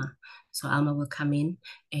enter Alma. So Alma will come in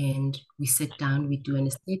and we sit down, we do an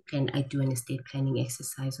estate plan. I do an estate planning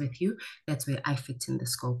exercise with you. That's where I fit in the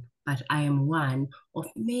scope. But I am one of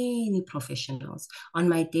many professionals. On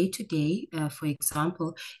my day-to-day, for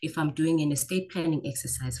example, if I'm doing an estate planning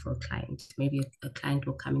exercise for a client, maybe a client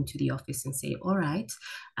will come into the office and say, all right,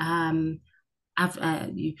 I've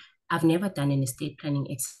I've never done an estate planning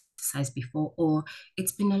exercise before, or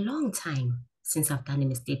it's been a long time since I've done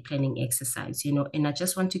an estate planning exercise, and I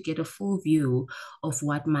just want to get a full view of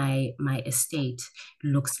what my estate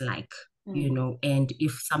looks like, and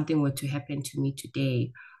if something were to happen to me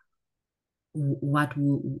today, what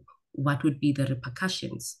would be the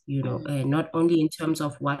repercussions, and not only in terms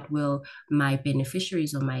of what will my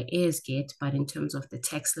beneficiaries or my heirs get, but in terms of the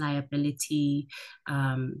tax liability,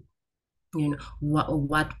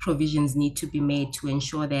 what provisions need to be made to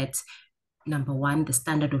ensure that, number one, the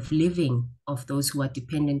standard of living of those who are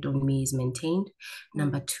dependent on me is maintained.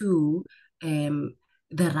 Number two,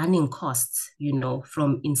 the running costs,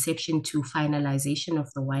 from inception to finalization of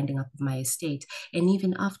the winding up of my estate. And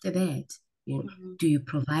even after that, do you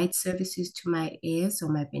provide services to my heirs or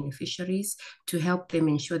my beneficiaries to help them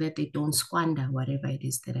ensure that they don't squander whatever it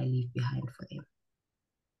is that I leave behind for them?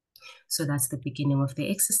 So that's the beginning of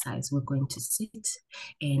the exercise. We're going to sit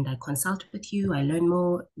and I consult with you. I learn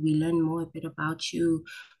more. We learn more a bit about you.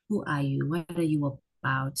 Who are you? What are you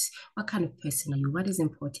about? What kind of person are you? What is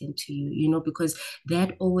important to you? Because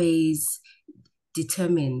that always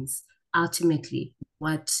determines ultimately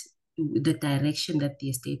what the direction that the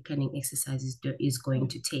estate planning exercise is going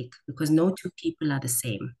to take, because no two people are the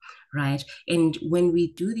same, right? And when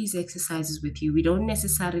we do these exercises with you, we don't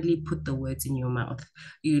necessarily put the words in your mouth.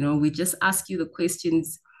 We just ask you the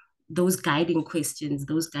questions, those guiding questions,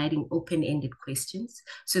 those guiding open-ended questions,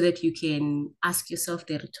 so that you can ask yourself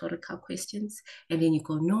the rhetorical questions, and then you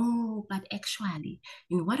go, no, but actually,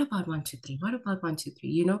 what about 1, 2, 3? What about 1, 2,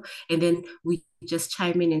 3? And then we just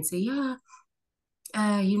chime in and say, yeah,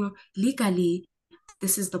 legally,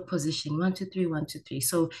 this is the position, 1, 2, 3, 1, 2, 3.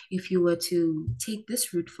 So if you were to take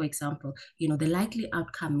this route, for example, the likely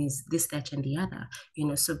outcome is this, that, and the other,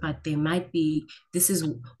 so, but there might be, this is,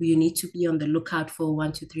 you need to be on the lookout for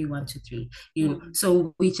 1, 2, 3, 1, 2, 3,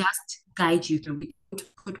 so we just guide you through. We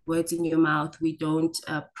don't put words in your mouth. We don't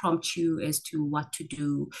prompt you as to what to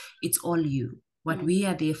do. It's all you. What we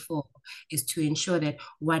are there for is to ensure that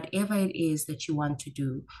whatever it is that you want to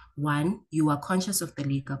do, one, you are conscious of the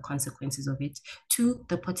legal consequences of it. Two,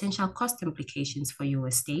 the potential cost implications for your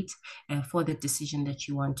estate, for the decision that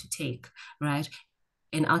you want to take, right?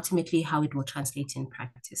 And ultimately how it will translate in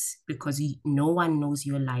practice, because no one knows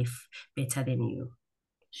your life better than you.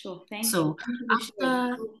 Sure, thank you. So Thank you for after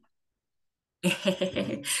sharing.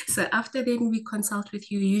 so after then we consult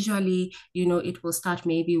with you. Usually, it will start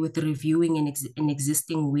maybe with reviewing an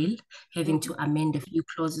existing will, having to amend a few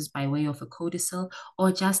clauses by way of a codicil,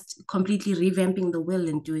 or just completely revamping the will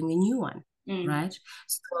and doing a new one. Right.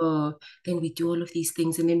 So then we do all of these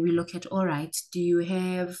things, and then we look at, all right, do you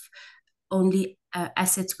have only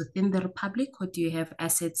assets within the Republic, or do you have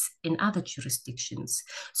assets in other jurisdictions?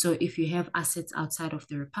 So if you have assets outside of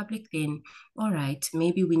the Republic, then all right,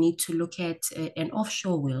 maybe we need to look at an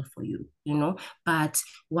offshore will for you, but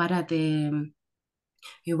what are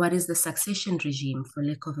what is the succession regime, for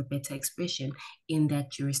lack of a better expression, in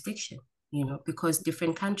that jurisdiction? Because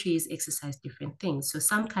different countries exercise different things. So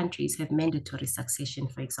some countries have mandatory succession,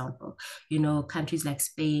 for example, countries like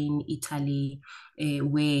Spain, Italy,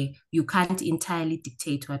 where you can't entirely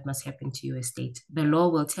dictate what must happen to your estate. The law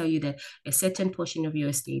will tell you that a certain portion of your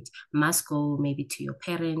estate must go maybe to your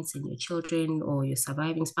parents and your children or your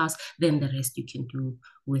surviving spouse. Then the rest you can do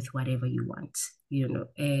with whatever you want,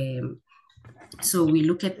 so we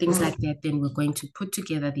look at things like that. Then we're going to put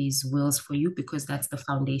together these wills for you, because that's the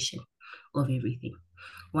foundation of everything.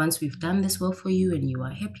 Once we've done this will for you and you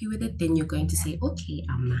are happy with it, then you're going to say, okay,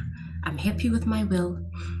 I'm happy with my will.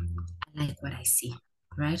 I like what I see.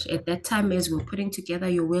 Right. At that time, as we're putting together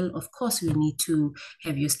your will, of course, we need to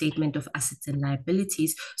have your statement of assets and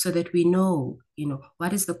liabilities, so that we know,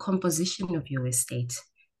 what is the composition of your estate?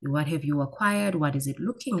 What have you acquired? What is it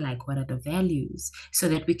looking like? What are the values? So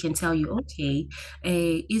that we can tell you, okay,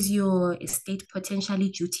 is your estate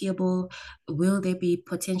potentially dutiable? Will there be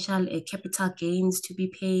potential capital gains to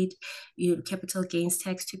be paid, capital gains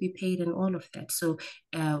tax to be paid, and all of that? So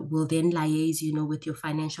we'll then liaise, with your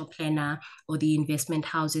financial planner or the investment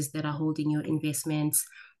houses that are holding your investments,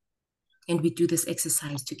 and we do this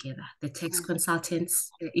exercise together. The tax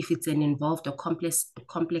consultants, if it's an involved or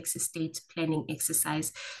complex estate planning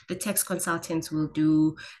exercise, the tax consultants will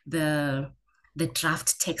do the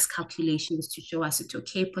draft tax calculations to show us it's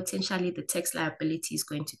okay, potentially the tax liability is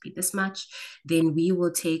going to be this much. Then we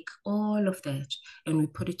will take all of that and we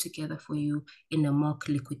put it together for you in a mock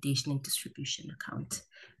liquidation and distribution account,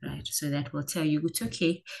 right? So that will tell you, it's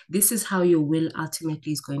okay, this is how your will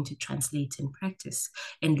ultimately is going to translate in practice.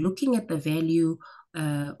 And looking at the value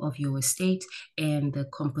of your estate and the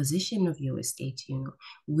composition of your estate,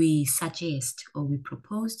 we suggest, or we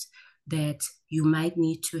proposed, that you might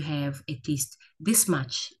need to have at least this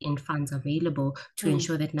much in funds available to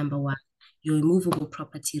ensure that, number one, your immovable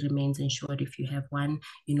property remains insured if you have one,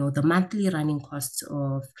 the monthly running costs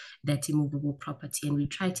of that immovable property. And we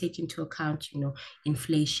try to take into account,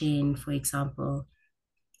 inflation, for example.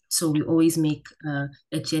 So we always make a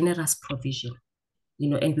generous provision,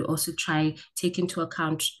 and we also try take into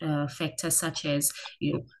account factors such as,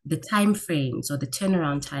 the time frames or the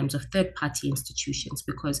turnaround times of third-party institutions,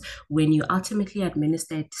 because when you ultimately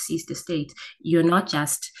administer a deceased estate, you're not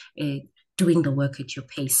just doing the work at your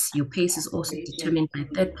pace. Your pace is also determined by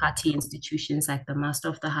third-party institutions like the Master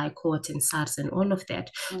of the High Court and SARS and all of that.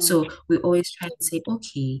 So we always try to say,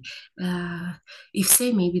 okay, if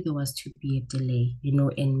say maybe there was to be a delay,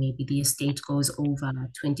 and maybe the estate goes over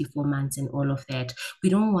 24 months and all of that, we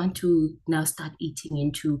don't want to now start eating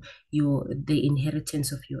into the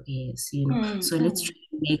inheritance of your heirs, So let's try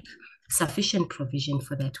to make sufficient provision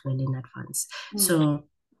for that well in advance. So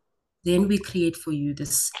then we create for you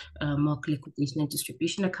this mock liquidation and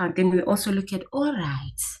distribution account. Then we also look at, all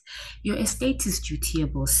right, your estate is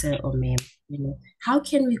dutiable, sir or ma'am. How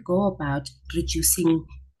can we go about reducing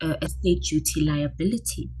estate duty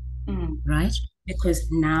liability, right? Because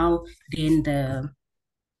now then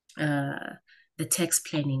the tax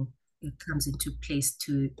planning comes into place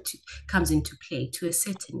comes into play to a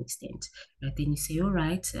certain extent. Right? Then you say, all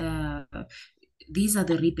right, these are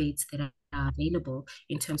the rebates that are available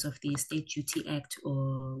in terms of the Estate Duty Act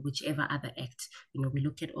or whichever other act. We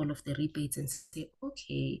look at all of the rebates and say,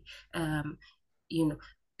 okay, the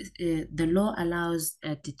law allows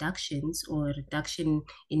deductions or a reduction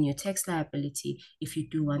in your tax liability if you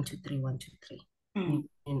do 1, 2, 3, 1, 2, 3.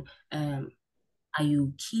 Are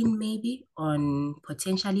you keen maybe on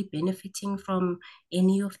potentially benefiting from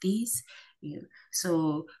any of these?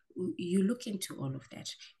 So you look into all of that.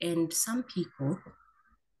 And some people,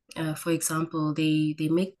 for example, they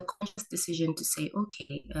make a conscious decision to say,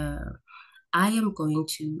 okay, I am going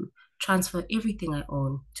to transfer everything I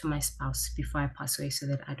own to my spouse before I pass away so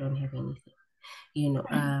that I don't have anything.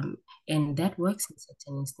 And that works in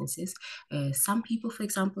certain instances. Some people, for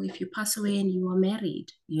example, if you pass away and you are married,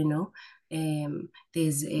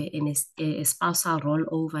 there's a spousal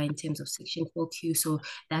rollover in terms of Section 4Q, so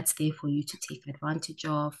that's there for you to take advantage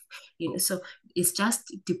of. So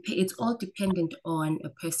it's all dependent on a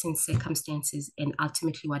person's circumstances and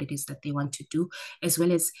ultimately what it is that they want to do, as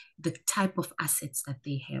well as the type of assets that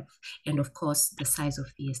they have, and of course the size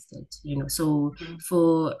of the estate. So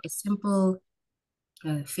for a simple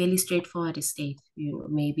fairly straightforward estate.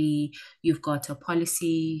 Maybe you've got a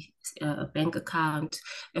policy, a bank account,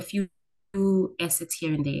 a few assets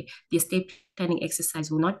here and there. The estate planning exercise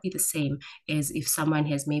will not be the same as if someone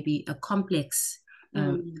has maybe a complex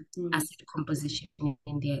asset composition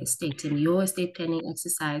in their estate, and your estate planning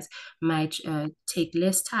exercise might take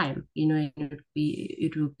less time.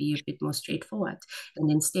 It will be a bit more straightforward, and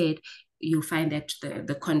instead you find that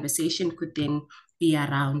the conversation could then be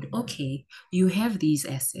around, okay, you have these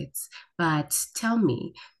assets, but tell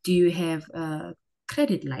me, do you have a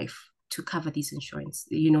credit life to cover these insurance,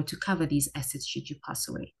 to cover these assets should you pass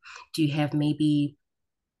away? Do you have maybe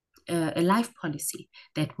a life policy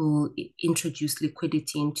that will introduce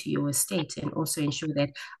liquidity into your estate and also ensure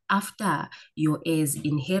that after your heirs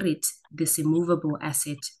inherit this immovable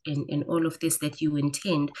asset and all of this that you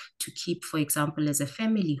intend to keep, for example, as a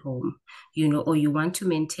family home, or you want to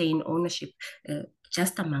maintain ownership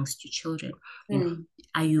just amongst your children.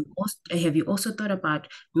 Have you also thought about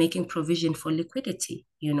making provision for liquidity?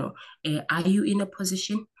 Are you in a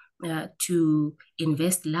position to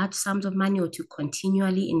invest large sums of money or to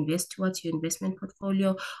continually invest towards your investment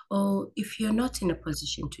portfolio? Or if you're not in a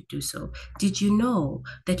position to do so, did you know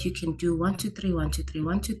that you can do 1, 2, 3, 1, 2, 3,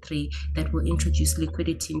 1, 2, 3 that will introduce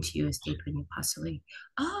liquidity into your estate when you pass away?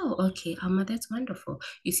 Oh, okay, Alma, that's wonderful.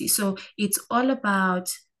 You see, so it's all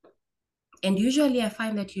about, and usually I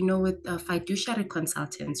find that, with fiduciary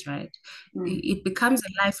consultants, right, it becomes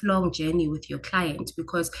a lifelong journey with your client,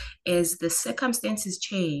 because as the circumstances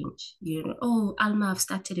change, oh, Alma, I've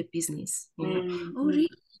started a business, oh, really?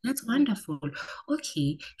 That's wonderful.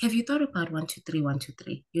 Okay, have you thought about 1, 2, 3, 1, 2,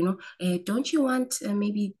 3? Don't you want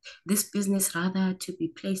maybe this business rather to be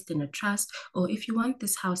placed in a trust, or if you want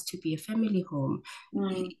this house to be a family home,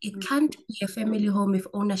 it can't be a family home if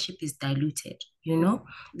ownership is diluted,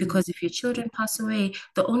 because if your children pass away,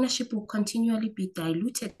 the ownership will continually be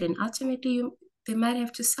diluted, and ultimately they might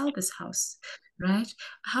have to sell this house, right?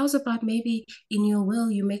 How's about maybe in your will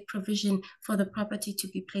you make provision for the property to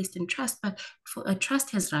be placed in trust, but for a trust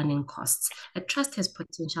has running costs, a trust has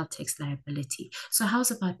potential tax liability. So how's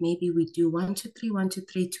about maybe we do 1, 2, 3, 1, 2,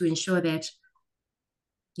 3 to ensure that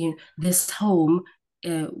this home,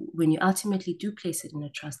 when you ultimately do place it in a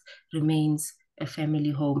trust, remains a family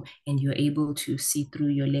home, and you're able to see through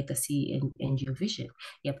your legacy and your vision.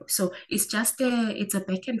 Yep. So it's a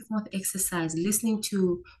back and forth exercise, listening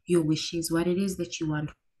to your wishes, what it is that you want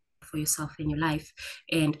for yourself in your life,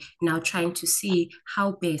 and now trying to see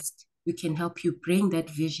how best we can help you bring that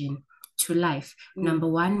vision to life. Number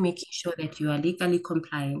one, making sure that you are legally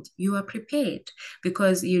compliant, you are prepared,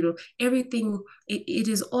 because everything, it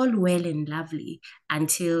is all well and lovely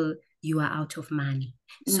until you are out of money.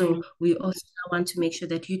 So we also want to make sure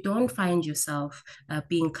that you don't find yourself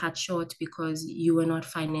being cut short because you were not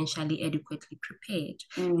financially adequately prepared.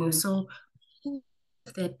 So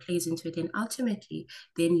that plays into it, and ultimately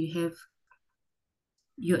then you have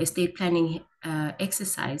your estate planning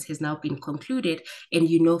exercise has now been concluded, and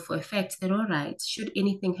you know for a fact that, all right, should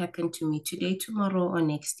anything happen to me today, tomorrow, or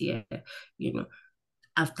next year,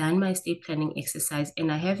 I've done my estate planning exercise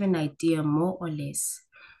and I have an idea more or less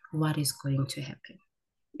what is going to happen.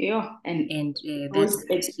 Yeah, and that's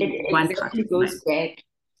it one exactly part of goes mine. back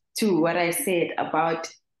to what I said about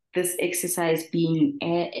this exercise being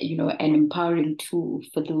an empowering tool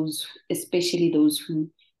for those, especially those who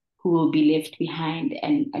will be left behind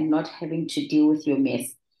and not having to deal with your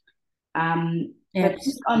mess. But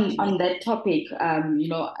on that topic,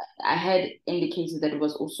 I had indicated that it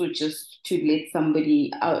was also just to let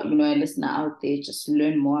somebody out, a listener out there, just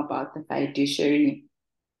learn more about the fiduciary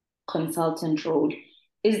consultant role.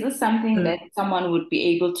 Is this something that someone would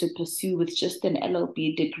be able to pursue with just an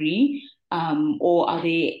LLB degree? Or are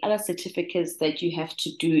there other certificates that you have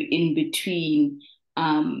to do in between,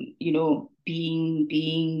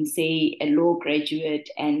 being, say, a law graduate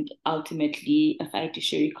and ultimately a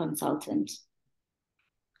fiduciary consultant?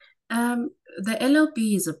 The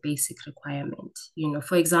LLB is a basic requirement.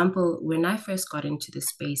 For example, when I first got into the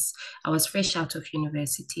space, I was fresh out of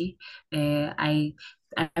university. I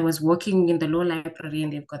was working in the law library,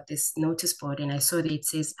 and they've got this notice board, and I saw that it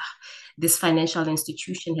says this financial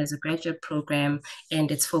institution has a graduate program,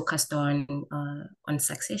 and it's focused on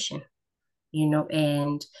succession.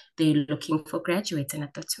 And they're looking for graduates. And I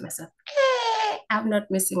thought to myself, I'm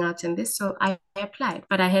not missing out on this. So I applied,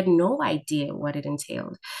 but I had no idea what it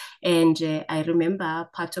entailed. And I remember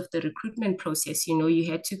part of the recruitment process,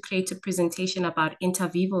 you had to create a presentation about Inter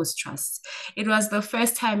Vivos Trust. It was the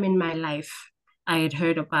first time in my life I had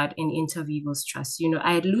heard about an Inter Vivos Trust.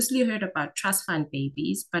 I had loosely heard about trust fund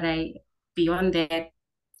babies, but beyond that,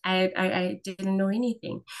 I didn't know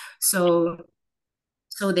anything. So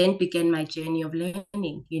then began my journey of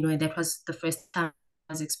learning, and that was the first time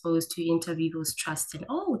I was exposed to Inter Vivos Trust and,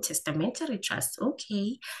 testamentary trust,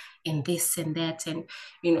 okay, and this and that. And,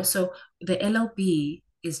 so the LLB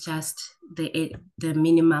is just the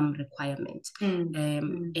minimum requirement. And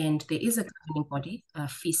there is a governing body,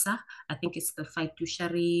 FISA, I think it's the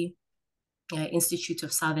Fiduciary Institute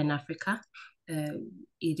of Southern Africa.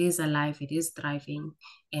 It is alive, it is thriving,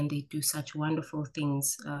 and they do such wonderful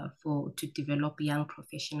things to develop young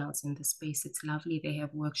professionals in the space. It's lovely. They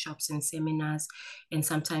have workshops and seminars, and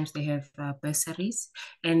sometimes they have bursaries.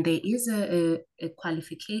 And there is a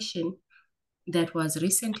qualification that was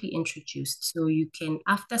recently introduced. So you can,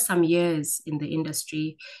 after some years in the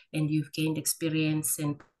industry and you've gained experience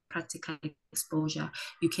and practical exposure,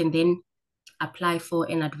 you can then apply for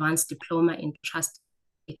an advanced diploma in trust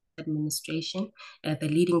administration. The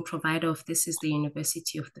leading provider of this is the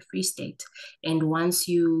University of the Free State. And once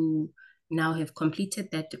you now have completed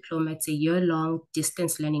that diploma, it's a year-long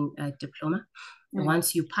distance learning diploma.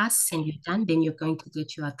 Once you pass and you're done, then you're going to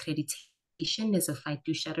get your accreditation as a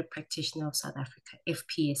fiduciary practitioner of South Africa,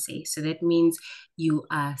 FPSA. So that means you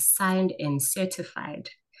are signed and certified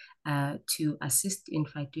to assist in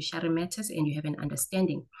fiduciary matters, and you have an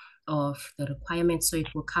understanding of the requirements. So it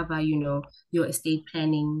will cover, your estate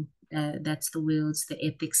planning, that's the wills, the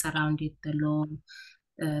ethics around it, the law,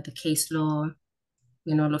 the case law,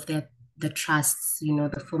 all of that, the trusts,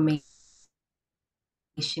 the formation,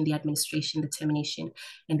 the administration, the termination,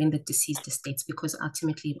 and then the deceased estates, because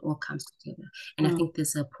ultimately it all comes together. And I think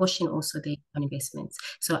there's a portion also there on investments.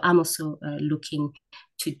 So I'm also looking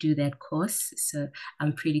to do that course. So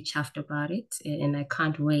I'm pretty chuffed about it, and I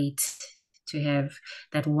can't wait to have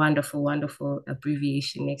that wonderful, wonderful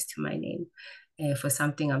abbreviation next to my name for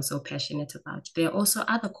something I'm so passionate about. There are also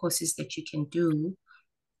other courses that you can do.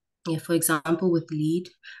 For example, with LEAD,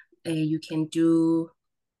 you can do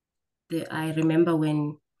I remember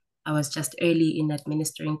when I was just early in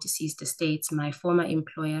administering deceased estates, my former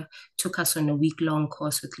employer took us on a week-long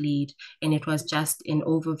course with LEAD, and it was just an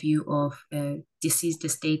overview of deceased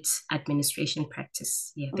estates administration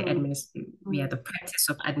practice. The practice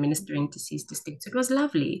of administering deceased estates. It was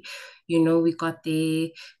lovely. We got there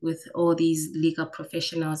with all these legal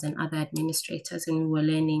professionals and other administrators, and we were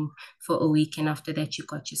learning for a week, and after that you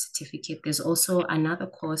got your certificate. There's also another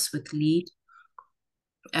course with LEAD.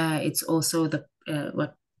 It's also the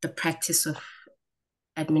practice of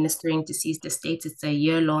administering deceased estates. It's a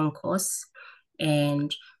year-long course,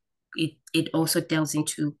 and it also delves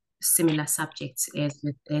into similar subjects as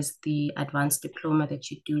the advanced diploma that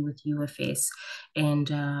you do with UFS.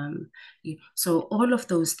 And so all of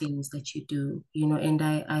those things that you do, and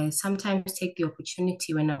I sometimes take the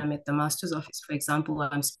opportunity when I'm at the master's office, for example,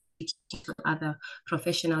 I'm speaking to other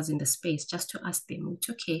professionals in the space, just to ask them,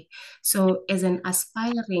 okay, so as an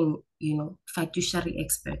aspiring, fiduciary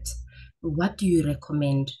expert, what do you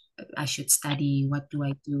recommend I should study? What do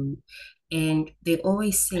I do? And they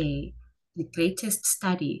always say the greatest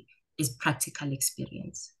study is practical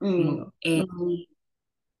experience, and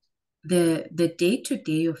the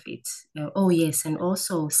day-to-day of it. Yes, and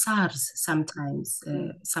also SARS sometimes,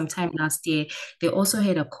 sometime last year, they also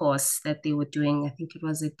had a course that they were doing. I think it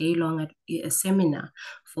was a day-long a seminar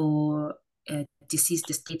for deceased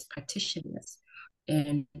estates practitioners.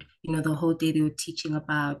 And, the whole day they were teaching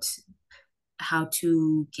about how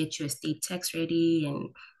to get your estate tax ready and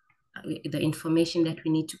the information that we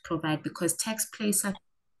need to provide, because tax plays such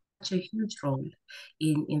a huge role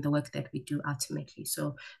in the work that we do ultimately.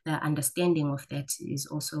 So the understanding of that is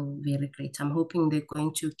also very great. I'm hoping they're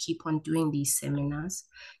going to keep on doing these seminars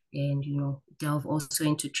and, delve also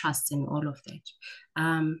into trust and all of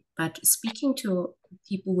that. But speaking to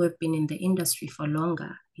people who have been in the industry for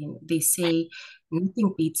longer, they say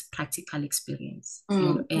nothing beats practical experience.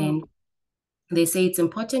 And they say it's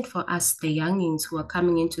important for us, the youngins who are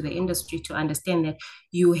coming into the industry, to understand that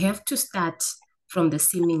you have to start from the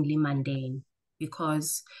seemingly mundane,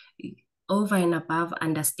 because over and above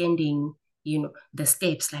understanding, the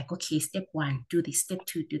steps, like, okay, step one, do this, step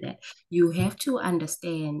two, do that. You have to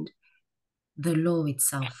understand the law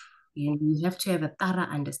itself. You have to have a thorough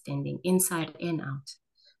understanding inside and out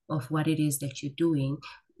of what it is that you're doing,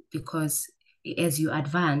 because as you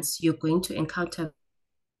advance, you're going to encounter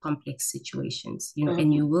complex situations,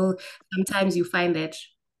 and you will, sometimes you find that,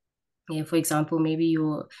 for example, maybe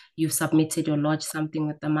you've submitted or lodged something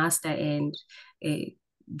with the master, and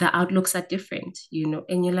the outlooks are different,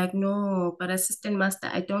 and you're like, no, but assistant master,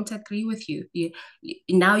 I don't agree with you.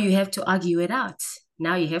 Now you have to argue it out.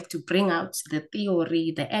 Now you have to bring out the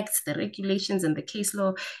theory, the acts, the regulations, and the case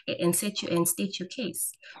law, and state your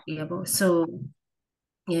case. So,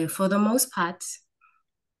 for the most part,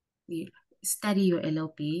 study your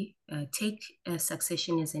LLB, take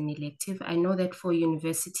succession as an elective. I know that for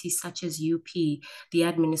universities such as UP, the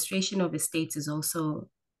administration of estates is also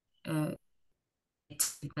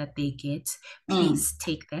that they get. Please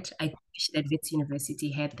take that. I wish that Wits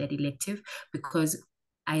University had that elective, because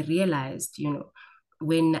I realized,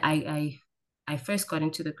 when I first got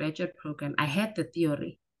into the graduate program, I had the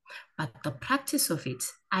theory, but the practice of it,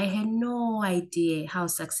 I had no idea how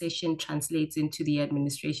succession translates into the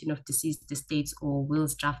administration of deceased estates or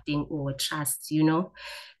wills drafting or trusts,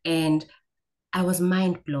 and I was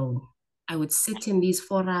mind blown. I would sit in these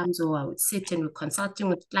forums, or I would sit and consulting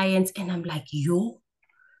with clients, and I'm like, yo,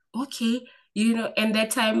 okay, and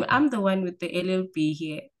that time I'm the one with the LLB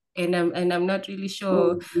here, and I'm not really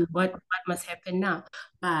sure what must happen now,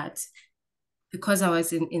 but because I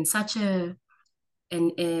was in such a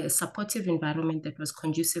supportive environment that was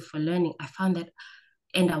conducive for learning, I found that,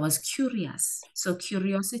 and I was curious. So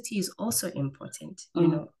curiosity is also important,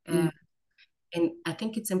 and I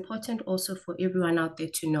think it's important also for everyone out there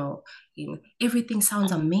to know, everything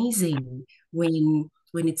sounds amazing when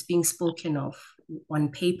it's being spoken of on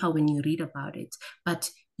paper, when you read about it, but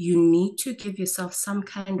you need to give yourself some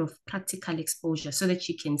kind of practical exposure so that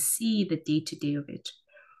you can see the day-to-day of it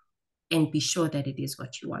and be sure that it is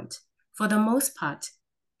what you want. For the most part,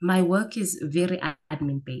 my work is very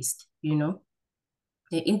admin based,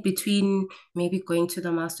 in between maybe going to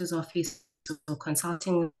the master's office or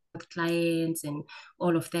consulting with clients and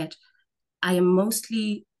all of that. I am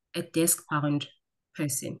mostly a desk bound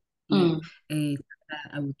person. I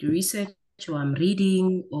would do research, or I'm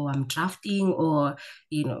reading, or I'm drafting, or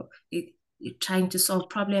trying to solve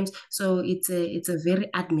problems. So it's a very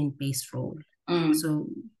admin based role. So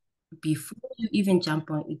before you even jump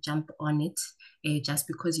on it, just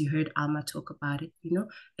because you heard Alma talk about it,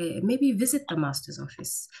 maybe visit the master's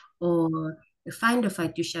office, or find a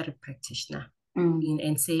fiduciary practitioner,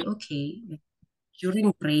 and say, okay,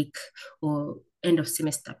 during break or end of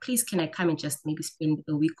semester, please can I come and just maybe spend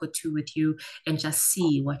a week or two with you and just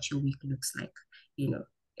see what your week looks like,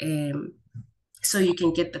 so you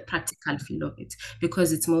can get the practical feel of it,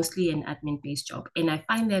 because it's mostly an admin-based job. And I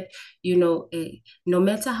find that, no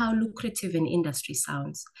matter how lucrative an industry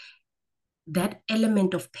sounds, that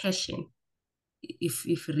element of passion,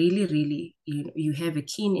 if really, really you have a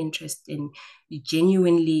keen interest in,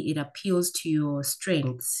 genuinely it appeals to your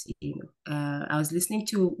strengths. I was listening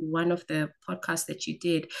to one of the podcasts that you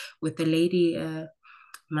did with the lady,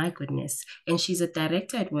 my goodness, and she's a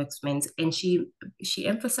director at Worksmans, and she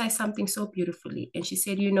emphasized something so beautifully, and she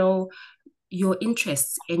said, your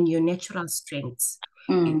interests and your natural strengths,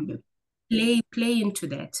 play into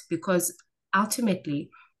that, because ultimately,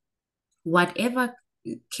 whatever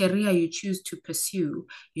career you choose to pursue,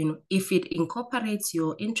 if it incorporates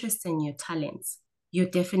your interests and your talents, you're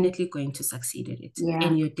definitely going to succeed at it,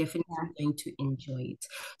 and you're definitely going to enjoy it.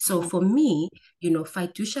 So for me,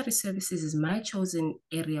 fiduciary services is my chosen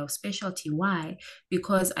area of specialty. Why?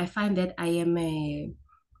 Because I find that I'm an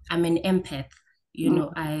empath.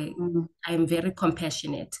 I am very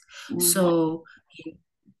compassionate. So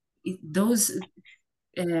those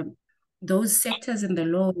those sectors in the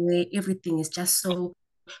law where everything is just so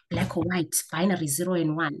black or white, binary, 0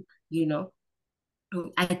 and 1,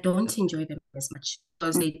 I don't enjoy them as much,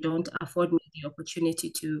 because they don't afford me the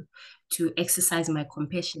opportunity to exercise my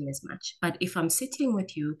compassion as much. But if I'm sitting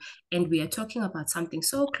with you and we are talking about something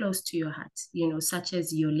so close to your heart, such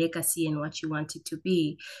as your legacy and what you want it to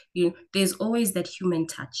be, there's always that human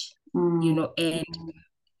touch, and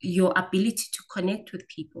your ability to connect with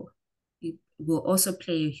people, it will also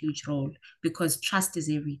play a huge role, because trust is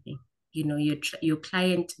everything. Your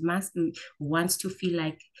client wants to feel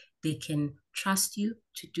like they can trust you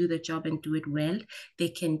to do the job and do it well. They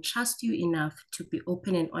can trust you enough to be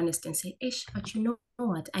open and honest and say, Ish, but you know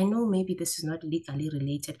what? I know maybe this is not legally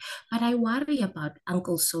related, but I worry about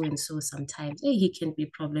Uncle so and so sometimes. Hey, he can be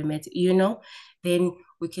problematic, Then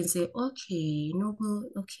we can say, okay, no, well,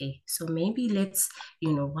 okay. So maybe let's,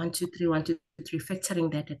 1, 2, 3, 1, 2, 3,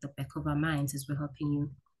 factoring that at the back of our minds as we're helping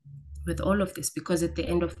you with all of this, because at the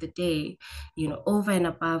end of the day, over and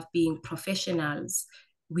above being professionals,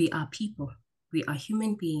 we are people. We are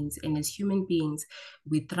human beings, and as human beings,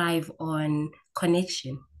 we thrive on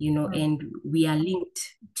connection, and we are linked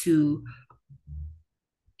to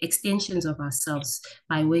extensions of ourselves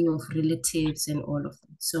by way of relatives and all of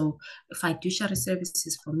them. So fiduciary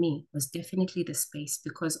services for me was definitely the space,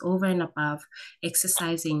 because over and above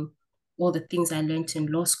exercising all the things I learned in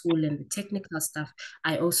law school and the technical stuff,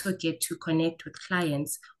 I also get to connect with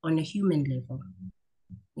clients on a human level.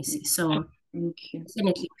 You see, so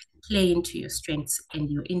definitely play into your strengths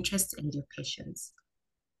and your interests and your passions.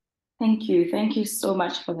 Thank you. Thank you so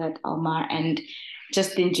much for that, Almar. And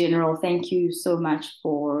just in general, thank you so much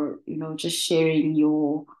for, just sharing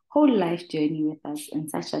your whole life journey with us in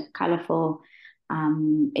such a colorful,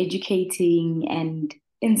 educating and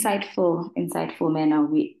insightful manner.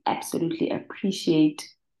 We absolutely appreciate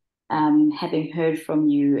having heard from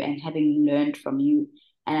you and having learned from you.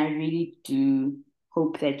 And I really do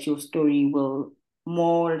hope that your story will,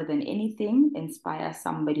 more than anything, inspire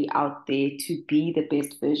somebody out there to be the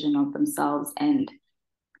best version of themselves and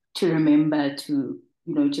to remember to,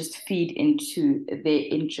 just feed into their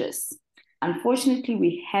interests. Unfortunately,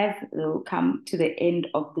 we have come to the end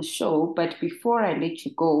of the show, but before I let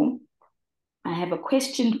you go, I have a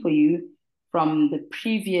question for you from the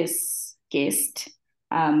previous guest.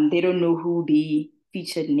 They don't know who will be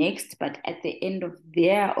featured next, but at the end of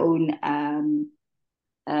their own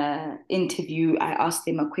interview, I asked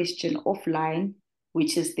them a question offline,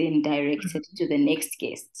 which is then directed to the next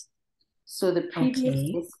guest. So the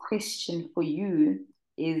previous question for you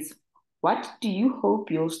is, what do you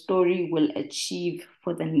hope your story will achieve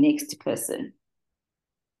for the next person?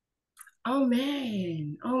 Oh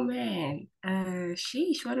man.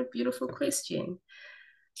 Sheesh, what a beautiful question.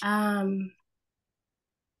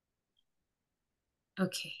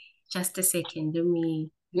 Okay, just a second. Let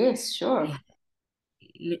me. Yes, sure.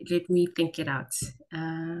 Yeah, let me think it out.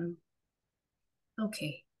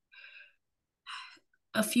 Okay.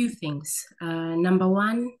 A few things. Number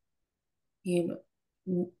one,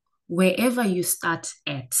 wherever you start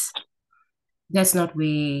at, that's not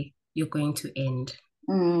where you're going to end.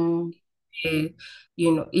 In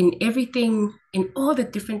everything, in all the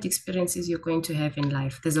different experiences you're going to have in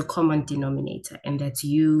life, there's a common denominator, and that's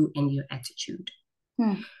you and your attitude.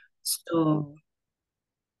 So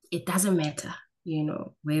it doesn't matter,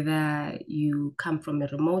 whether you come from a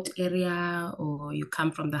remote area or you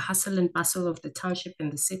come from the hustle and bustle of the township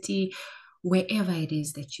and the city, wherever it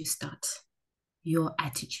is that you start, your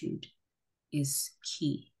attitude is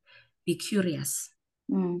key. Be curious,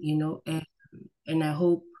 and I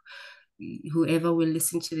hope whoever will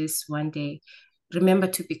listen to this one day, remember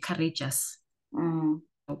to be courageous.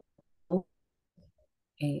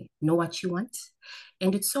 Know what you want.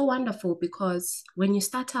 And it's so wonderful, because when you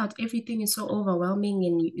start out, everything is so overwhelming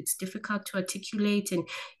and it's difficult to articulate and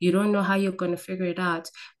you don't know how you're going to figure it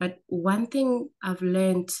out. But one thing I've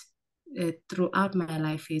learned throughout my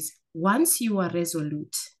life is, once you are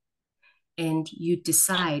resolute and you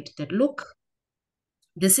decide that, look,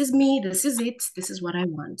 this is me, this is it, this is what I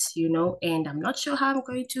want, and I'm not sure how I'm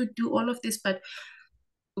going to do all of this, but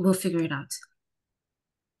we'll figure it out.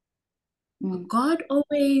 God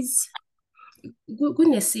always,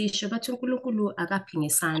 kunesisho bathi uNkulunkulu akaphi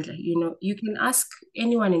ngesandla. You can ask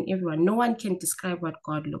anyone and everyone. No one can describe what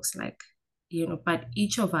God looks like, but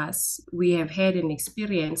each of us, we have had an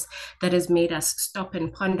experience that has made us stop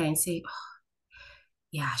and ponder and say, oh,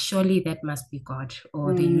 yeah, surely that must be God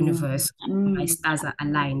or the universe, my stars are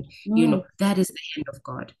aligned. That is the hand of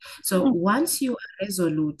God. So once you are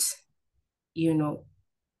resolute,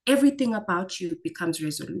 everything about you becomes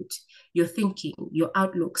resolute. Your thinking, your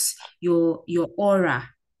outlooks, your aura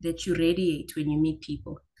that you radiate when you meet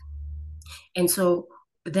people. And so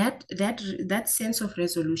that sense of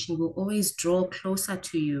resolution will always draw closer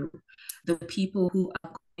to you the people who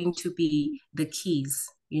are going to be the keys,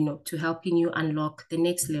 to helping you unlock the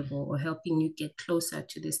next level or helping you get closer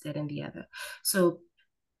to this, that, and the other. So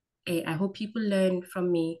I hope people learn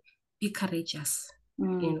from me. Be courageous,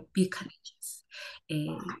 be courageous,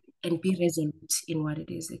 and be resolute in what it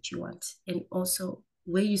is that you want. And also,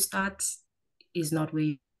 where you start is not where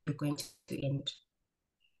you're going to end.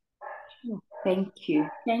 Thank you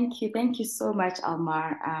so much,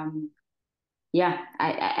 Almar. yeah,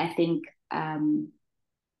 I think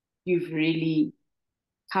you've really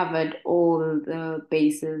covered all the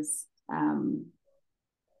bases, and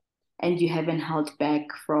you haven't held back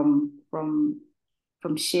from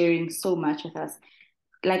sharing so much with us.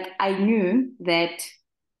 Like I knew that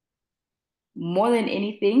more than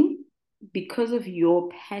anything, because of your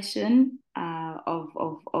passion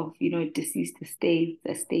of deceased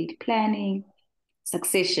estate planning,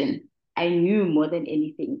 succession, I knew more than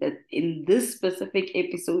anything that in this specific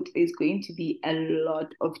episode there's going to be a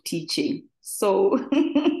lot of teaching. So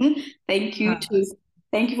thank you Uh, to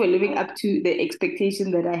thank you for living up to the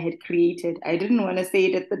expectation that I had created. I didn't want to say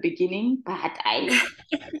it at the beginning, but I've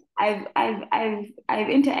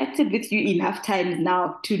interacted with you enough times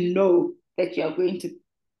now to know that you are going to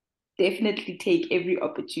definitely take every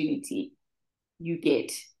opportunity you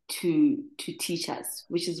get to teach us,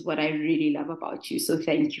 which is what I really love about you. So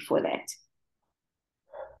thank you for that.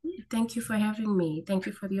 Thank you for having me. Thank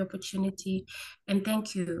you for the opportunity. And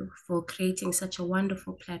thank you for creating such a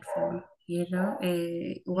wonderful platform.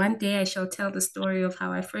 One day I shall tell the story of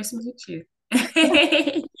how I first met you.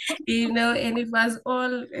 And it was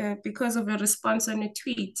all because of a response on a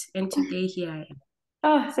tweet. And today here I am.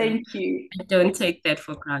 Oh, So thank you. I don't take that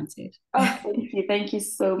for granted. Oh, thank you. Thank you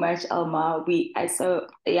so much, Alma. I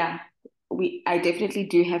definitely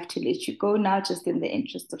do have to let you go now, just in the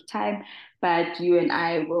interest of time. But you and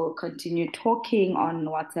I will continue talking on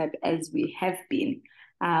WhatsApp as we have been.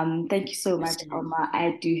 Thank you so much, Alma.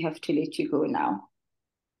 I do have to let you go now.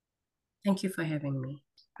 Thank you for having me.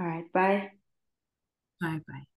 All right, bye. Bye bye.